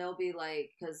stories and they'll be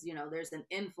like, because there's an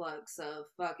influx of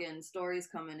fucking stories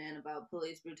coming in about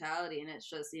police brutality, and it's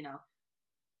just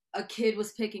a kid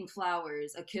was picking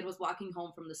flowers, a kid was walking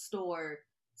home from the store,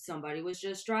 somebody was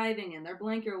just driving and their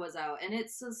blinker was out, and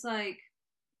it's just like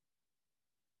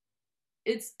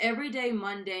it's everyday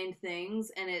mundane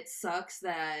things, and it sucks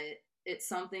that it's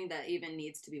something that even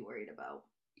needs to be worried about.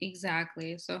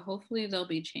 Exactly. So hopefully there'll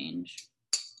be change.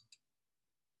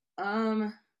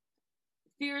 Um,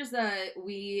 fears that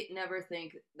we never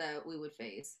think that we would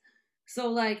face. So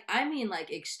like I mean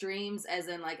like extremes as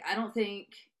in like I don't think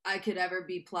I could ever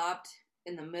be plopped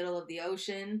in the middle of the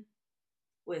ocean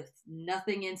with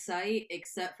nothing in sight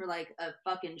except for like a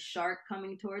fucking shark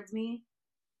coming towards me.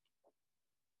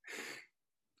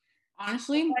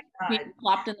 Honestly, Oh my being god.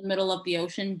 plopped in the middle of the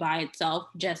ocean by itself,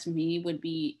 just me, would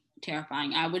be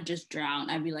terrifying. I would just drown.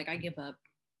 I'd be like, I give up.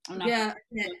 I'm not Yeah,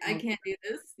 I going. can't do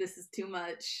this. This is too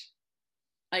much.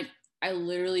 Like, I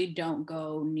literally don't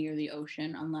go near the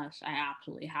ocean unless I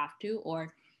absolutely have to,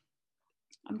 or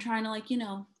I'm trying to, like,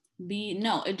 be,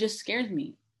 no, it just scares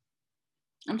me.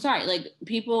 I'm sorry. Like,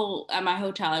 people at my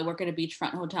hotel, I work at a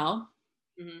beachfront hotel.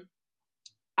 Hmm.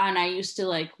 And I used to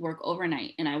like work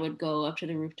overnight, and I would go up to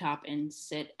the rooftop and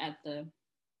sit at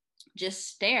just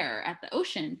stare at the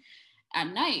ocean at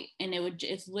night, and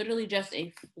it's literally just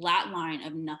a flat line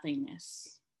of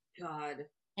nothingness, God.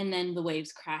 and then the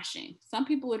waves crashing. Some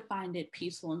people would find it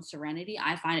peaceful and serenity.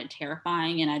 I find it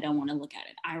terrifying, and I don't want to look at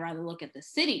it. I rather look at the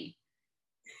city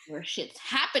where shit's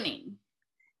happening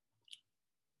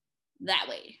that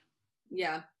way,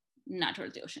 Yeah. not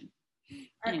towards the ocean.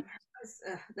 I, Anyway.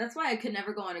 that's why I could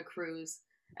never go on a cruise.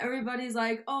 Everybody's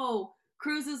like, "Oh,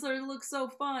 cruises look so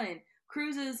fun.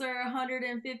 Cruises are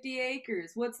 150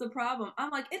 acres. What's the problem?" I'm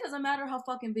like, "It doesn't matter how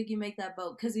fucking big you make that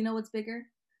boat, because you know what's bigger?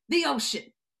 The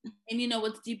ocean. And you know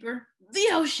what's deeper? The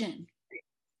ocean.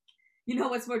 You know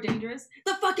what's more dangerous?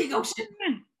 The fucking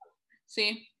ocean."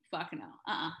 See, fucking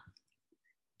hell.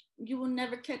 You will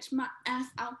never catch my ass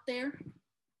out there.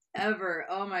 Ever.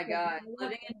 Oh my god.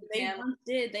 Living in They Japan. once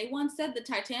did. They once said the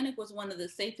Titanic was one of the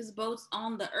safest boats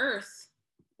on the earth.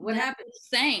 What That happened?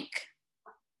 sank.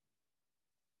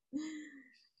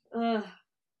 Ugh.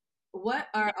 What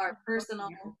are our personal?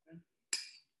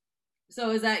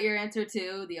 So is that your answer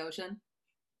to the ocean?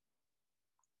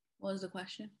 What was the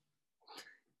question?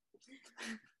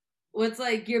 What's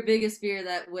like your biggest fear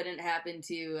that wouldn't happen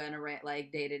to you in a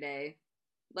like day to day?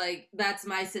 Like that's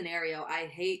my scenario.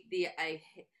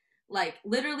 Like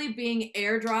literally being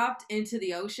airdropped into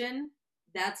the ocean.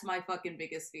 That's my fucking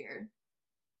biggest fear.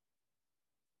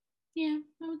 Yeah,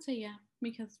 I would say yeah,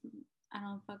 because I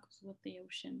don't fuck with the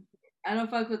ocean. I don't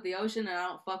fuck with the ocean, and I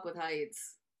don't fuck with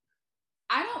heights.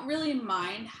 I don't really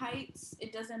mind heights.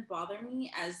 It doesn't bother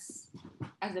me as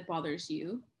it bothers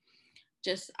you.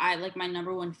 Just I like my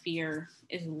number one fear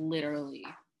is literally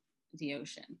the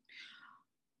ocean.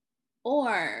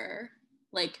 Or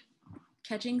like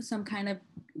catching some kind of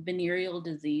venereal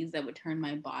disease that would turn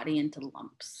my body into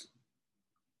lumps.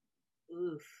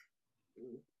 Oof.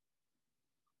 Oof.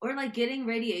 Or like getting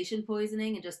radiation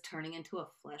poisoning and just turning into a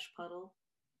flesh puddle.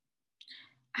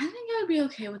 I think I would be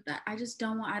okay with that. I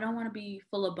don't want to be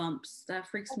full of bumps. That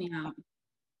freaks me out.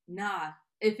 Nah.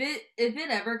 If it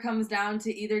ever comes down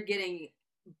to either getting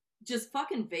just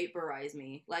fucking vaporize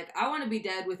me. Like I want to be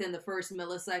dead within the first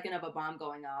millisecond of a bomb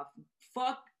going off.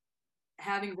 Fuck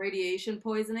having radiation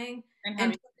poisoning And and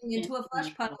having turning into a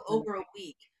flesh puddle over a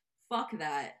week. Fuck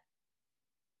that.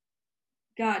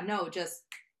 God no, just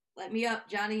let me up,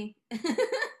 Johnny.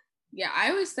 Yeah, I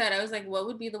always said, I was like, what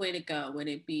would be the way to go? Would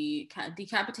it be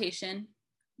decapitation,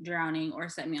 drowning, or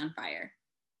set me on fire?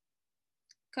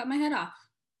 Cut my head off.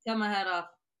 Cut my head off.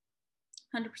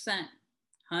 100%.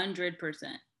 100%.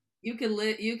 You can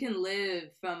live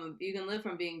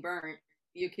from being burnt.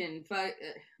 You can fight.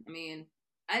 I mean,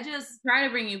 I just Try to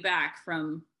bring you back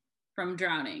from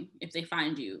drowning if they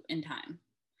find you in time.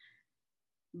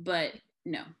 But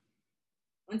no.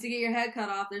 once you get your head cut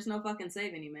off, there's no fucking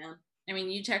saving you, man. I mean,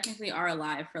 you technically are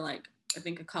alive for like I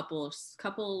think a couple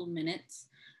minutes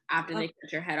after they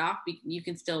cut your head off. You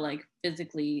can still like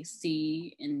physically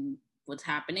see in what's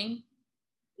happening.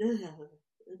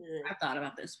 I've thought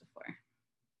about this before.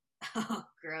 Oh,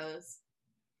 gross.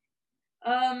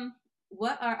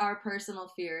 What are our personal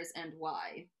fears and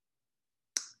why?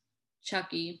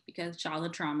 Chucky, because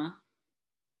childhood trauma.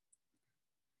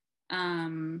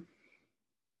 Um,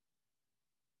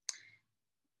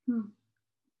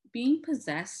 being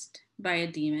possessed by a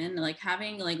demon, like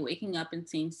having like waking up and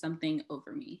seeing something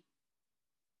over me,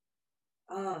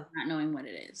 Oh, not knowing what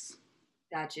it is.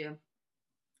 got you.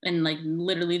 and like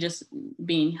literally just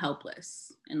being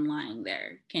helpless and lying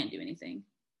there, can't do anything.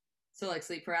 So like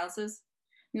sleep paralysis?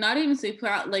 Not even sleep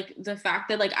paralysis, like the fact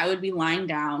that like I would be lying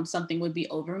down, something would be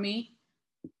over me,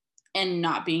 and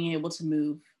not being able to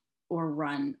move or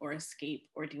run or escape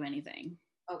or do anything.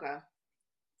 Okay.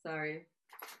 Sorry.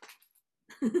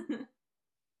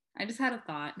 I just had a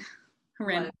thought, a What?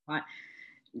 random thought.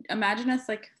 Imagine us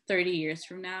like 30 years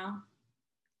from now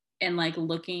and like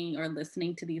looking or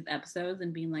listening to these episodes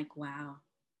and being like, wow.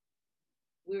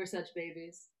 We were such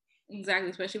babies. Exactly,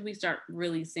 especially if we start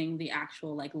really seeing the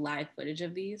actual like live footage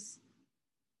of these.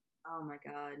 Oh my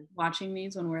God. Watching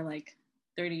these when we're like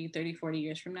 30, 40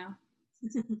 years from now.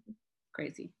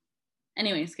 Crazy.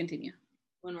 Anyways, continue.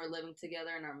 When we're living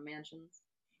together in our mansions.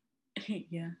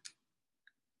 Yeah.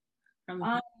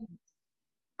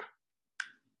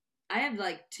 I have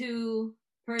like two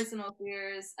personal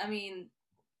fears. I mean,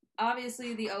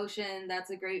 obviously the ocean,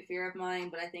 that's a great fear of mine,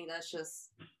 but I think that's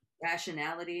just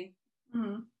rationality.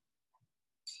 Mm-hmm.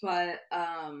 But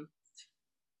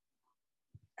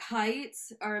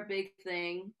heights are a big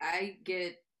thing. I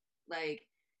get like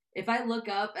if I look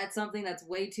up at something that's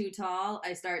way too tall,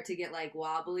 I start to get like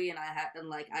wobbly and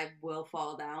I will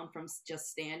fall down from just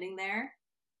standing there.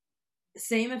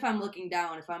 Same if I'm looking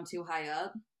down if I'm too high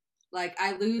up. Like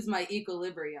I lose my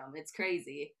equilibrium. It's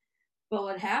crazy. But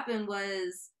what happened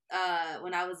was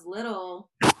when I was little,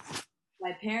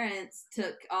 my parents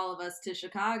took all of us to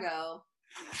Chicago,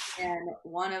 and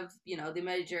one of the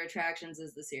major attractions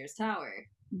is the Sears Tower.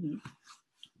 Mm-hmm.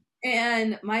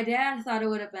 And my dad thought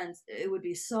it would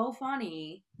be so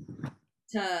funny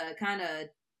to kind of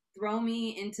throw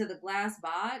me into the glass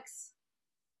box,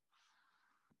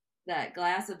 that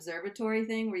glass observatory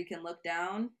thing where you can look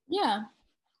down. Yeah.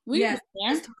 Yes.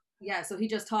 Yeah, so he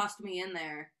just tossed me in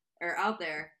there or out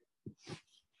there.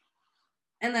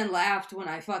 And then laughed when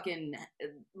I fucking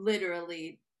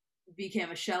literally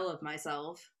became a shell of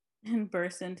myself. And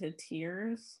burst into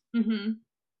tears. Mm-hmm.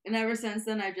 And ever since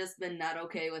then, I've just been not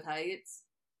okay with heights.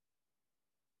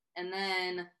 And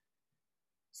then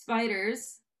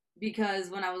spiders, because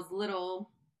when I was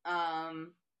little,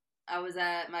 I was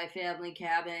at my family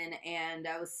cabin and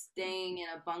I was staying in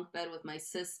a bunk bed with my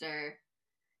sister.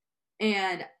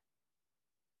 And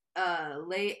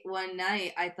late one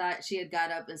night, I thought she had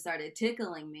got up and started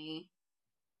tickling me.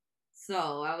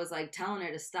 So I was like telling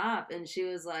her to stop, and she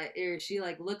was like, or she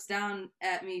like looks down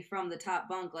at me from the top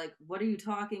bunk, like, "What are you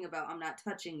talking about? I'm not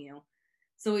touching you."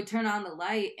 So we turn on the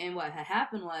light, and what had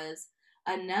happened was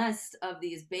a nest of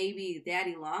these baby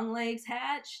daddy long legs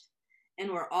hatched, and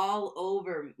were all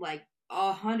over, like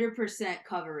 100%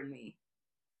 covering me.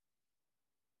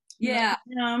 Yeah.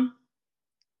 No, ma'am.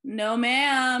 No,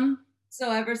 ma'am.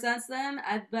 So ever since then,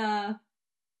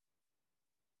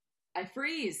 I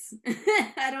freeze.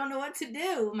 I don't know what to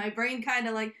do. My brain kind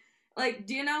of like,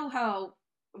 do you know how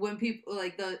when people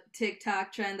like the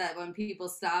TikTok trend that when people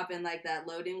stop and like that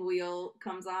loading wheel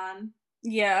comes on?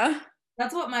 Yeah.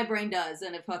 That's what my brain does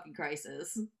in a fucking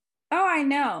crisis. Oh, I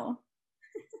know.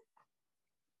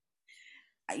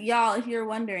 Y'all, if you're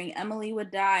wondering, Emily would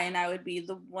die and I would be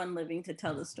the one living to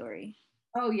tell the story.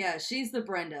 Oh yeah, she's the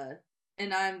Brenda,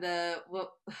 and I'm the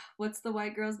what's the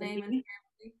white girl's name in Cindy?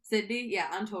 Cindy? Yeah,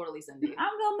 I'm totally Cindy.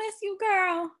 I'm gonna miss you,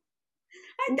 girl.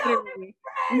 I don't have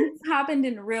friends. This happened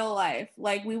in real life.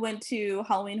 Like we went to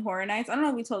Halloween Horror Nights. I don't know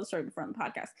if we told the story before on the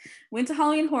podcast. Went to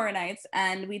Halloween Horror Nights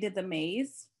and we did the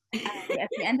maze. And at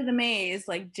the end of the maze,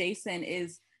 like Jason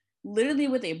is literally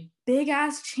with a big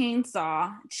ass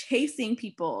chainsaw chasing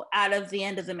people out of the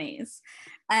end of the maze.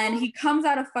 And he comes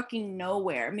out of fucking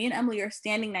nowhere. Me and Emily are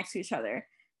standing next to each other.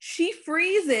 She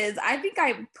freezes. I think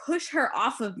I push her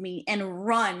off of me and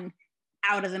run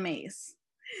out of the maze.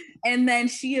 And then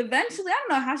she eventually, I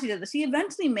don't know how she does it. She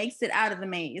eventually makes it out of the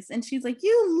maze. And she's like,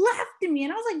 "You left me."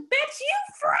 And I was like, "Bitch, you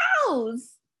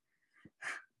froze."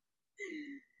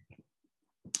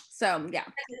 So yeah,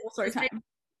 story time.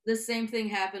 The same thing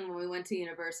happened when we went to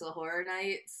Universal Horror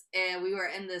Nights, and we were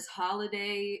in the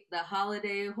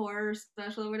holiday horror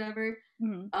special or whatever.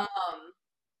 Mm-hmm.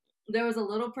 There was a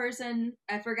little person,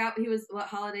 I forgot what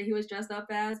holiday he was dressed up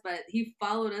as, but he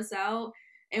followed us out.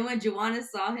 And when Joanna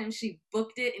saw him, she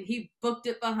booked it, and he booked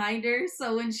it behind her.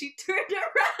 So when she turned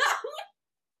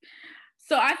around,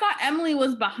 so I thought Emily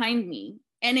was behind me,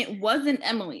 and it wasn't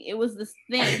Emily. It was this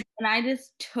thing, and I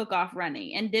just took off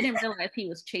running and didn't realize he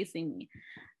was chasing me.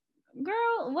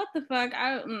 Girl, what the fuck?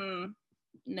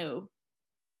 No.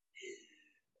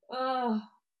 Oh,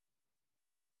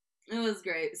 it was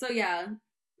great. So yeah,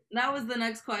 that was the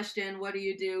next question. What do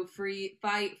you do?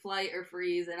 Fight, flight, or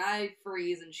freeze? And I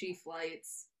freeze, and she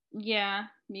flights. Yeah,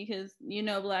 because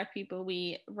Black people,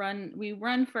 we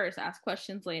run first, ask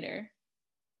questions later.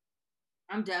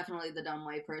 I'm definitely the dumb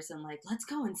white person, like, let's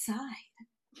go inside.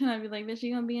 And I'd be like, bitch,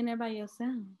 you gonna be in there by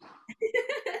yourself.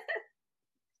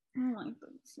 I don't like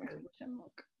this.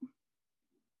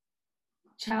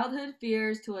 Childhood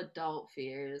fears to adult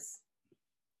fears.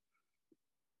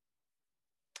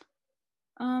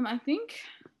 I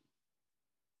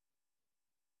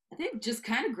think just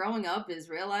kind of growing up is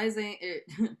realizing it.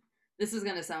 This is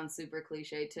gonna sound super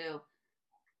cliche too.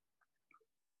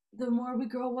 The more we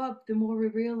grow up, the more we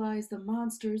realize the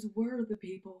monsters were the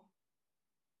people.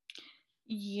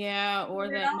 Yeah, or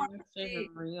And that monsters are honestly,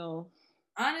 real.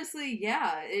 honestly,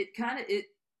 yeah,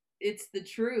 it's the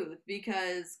truth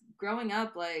because growing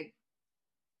up, like,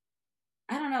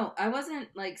 I don't know, I wasn't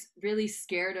like really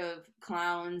scared of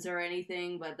clowns or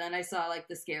anything, but then I saw like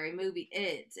the scary movie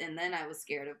It, and then I was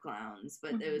scared of clowns,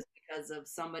 but it Mhm. was because of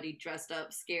somebody dressed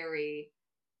up scary.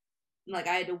 Like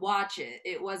I had to watch it.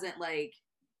 It wasn't like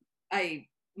I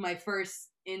my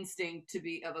first instinct to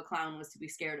be of a clown was to be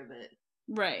scared of it.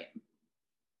 Right.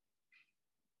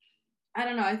 I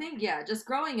don't know. I think yeah, just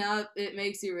growing up, it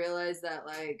makes you realize that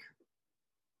like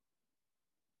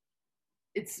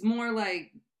it's more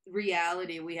like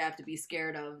reality we have to be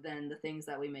scared of than the things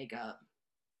that we make up.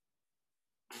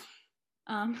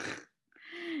 Um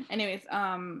anyways,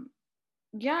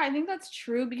 yeah, I think that's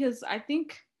true because I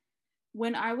think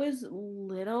when I was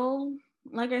little,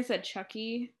 like I said,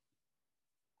 Chucky,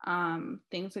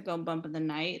 things that go bump in the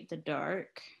night, the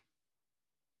dark.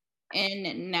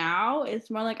 And now it's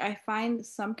more like I find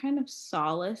some kind of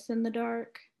solace in the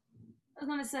dark. I was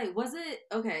gonna say, was it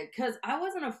okay? Because I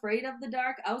wasn't afraid of the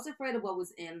dark. I was afraid of what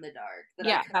was in the dark that I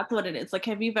Yeah, could. that's what it is. Like,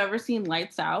 have you ever seen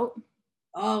Lights Out?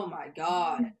 Oh my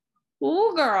god!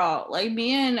 Ooh, girl. Like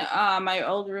me and my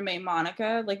old roommate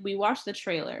Monica, like we watched the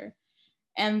trailer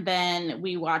and then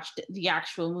we watched the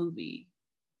actual movie.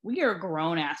 We are a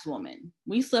grown ass woman.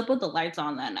 We slept with the lights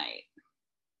on that night.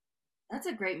 That's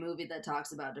a great movie that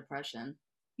talks about depression.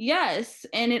 Yes,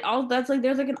 and it all that's like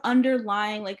there's like an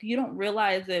underlying like you don't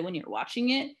realize it when you're watching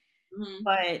it, Hmm.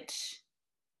 but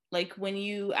like when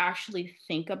you actually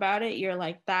think about it, you're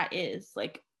like that is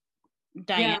like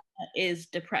Diana Yeah, is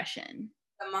depression.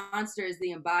 the monster is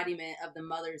the embodiment of the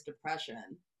mother's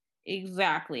depression.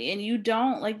 Exactly. And you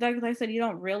don't like I said, you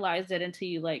don't realize it until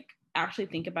you like actually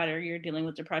think about it or you're dealing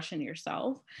with depression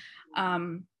yourself.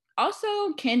 Um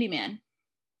Also Candyman.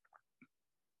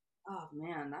 Oh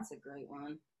man, that's a great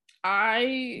one.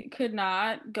 I could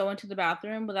not go into the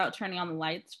bathroom without turning on the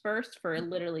lights first for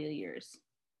literally years.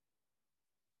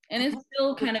 And I it's can't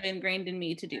still open. kind of ingrained in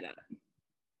me to do that.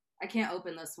 I can't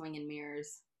open the swinging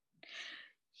mirrors.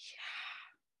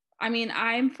 I mean,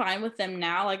 I'm fine with them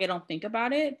now. Like, I don't think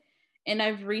about it. And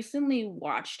I've recently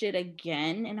watched it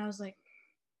again, and I was like,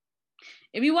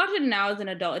 if you watch it now as an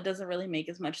adult, it doesn't really make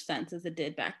as much sense as it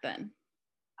did back then.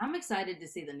 I'm excited to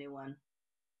see the new one.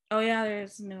 Oh, yeah,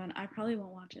 there's a new one. I probably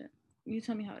won't watch it. You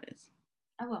tell me how it is.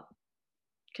 I will.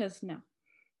 Because no.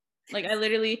 Like, I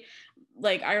literally,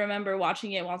 like, I remember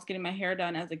watching it while I was getting my hair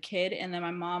done as a kid, and then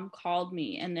my mom called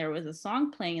me, and there was a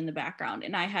song playing in the background,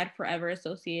 and I had forever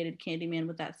associated Candyman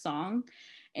with that song.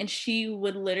 And she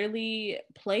would literally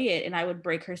play it, and I would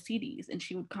break her CDs, and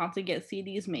she would constantly get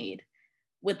CDs made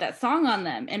with that song on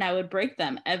them, and I would break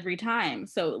them every time.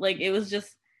 So, like, it was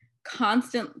just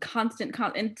constant.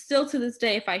 And still to this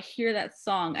day, if I hear that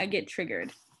song, I get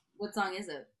triggered. What song is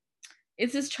it?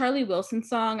 It's this Charlie Wilson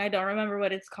song. I don't remember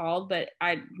what it's called, but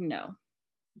I know.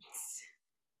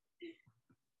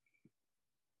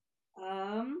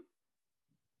 Um,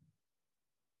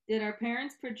 did our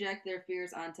parents project their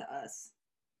fears onto us?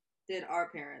 Did our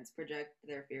parents project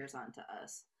their fears onto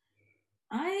us?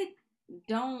 I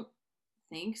don't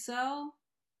think so.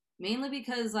 Mainly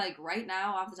because, like, right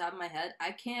now, off the top of my head,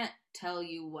 I can't tell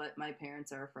you what my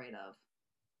parents are afraid of.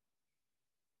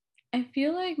 I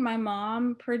feel like my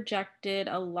mom projected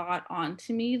a lot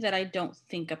onto me that I don't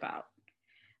think about.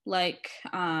 Like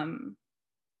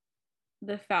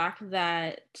the fact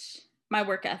that my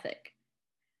work ethic.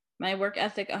 My work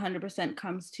ethic 100%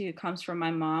 comes from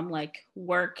my mom, like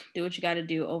work, do what you got to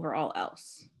do over all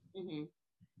else. Hmm.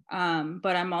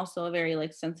 But I'm also a very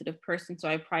like sensitive person, so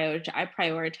I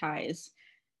prioritize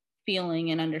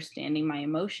feeling and understanding my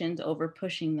emotions over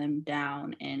pushing them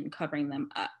down and covering them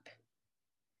up.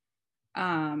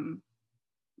 Um,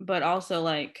 but also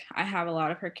like I have a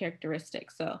lot of her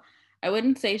characteristics. So I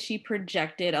wouldn't say she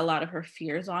projected a lot of her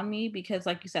fears on me because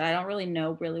like you said, I don't really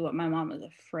know really what my mom is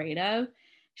afraid of.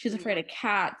 She's Hmm. afraid of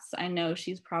cats. I know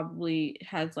she's probably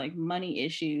has like money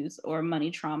issues or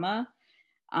money trauma.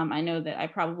 I know that I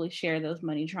probably share those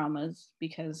money traumas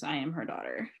because I am her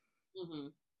daughter. Mm-hmm.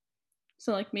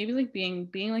 So like maybe like being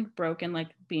like broken, like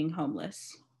being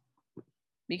homeless,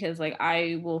 because like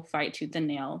I will fight tooth and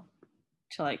nail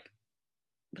to like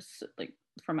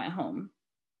for my home.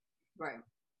 Right.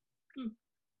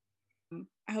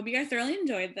 I hope you guys thoroughly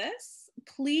enjoyed this.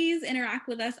 Please interact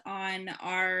with us on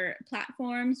our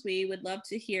platforms. We would love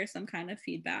to hear some kind of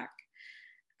feedback.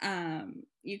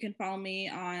 You can follow me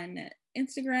on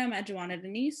Instagram at Joanna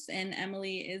Denise, and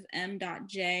Emily is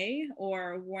m.j,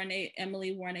 or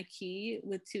Emily Warneke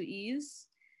with 2 E's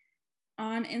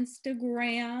on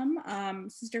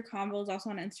Instagram. Sister Convo is also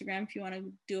on Instagram if you want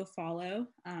to do a follow.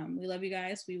 We love you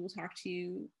guys. We will talk to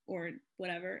you or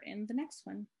whatever in the next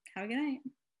one. Have a good night.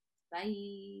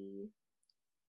 Bye.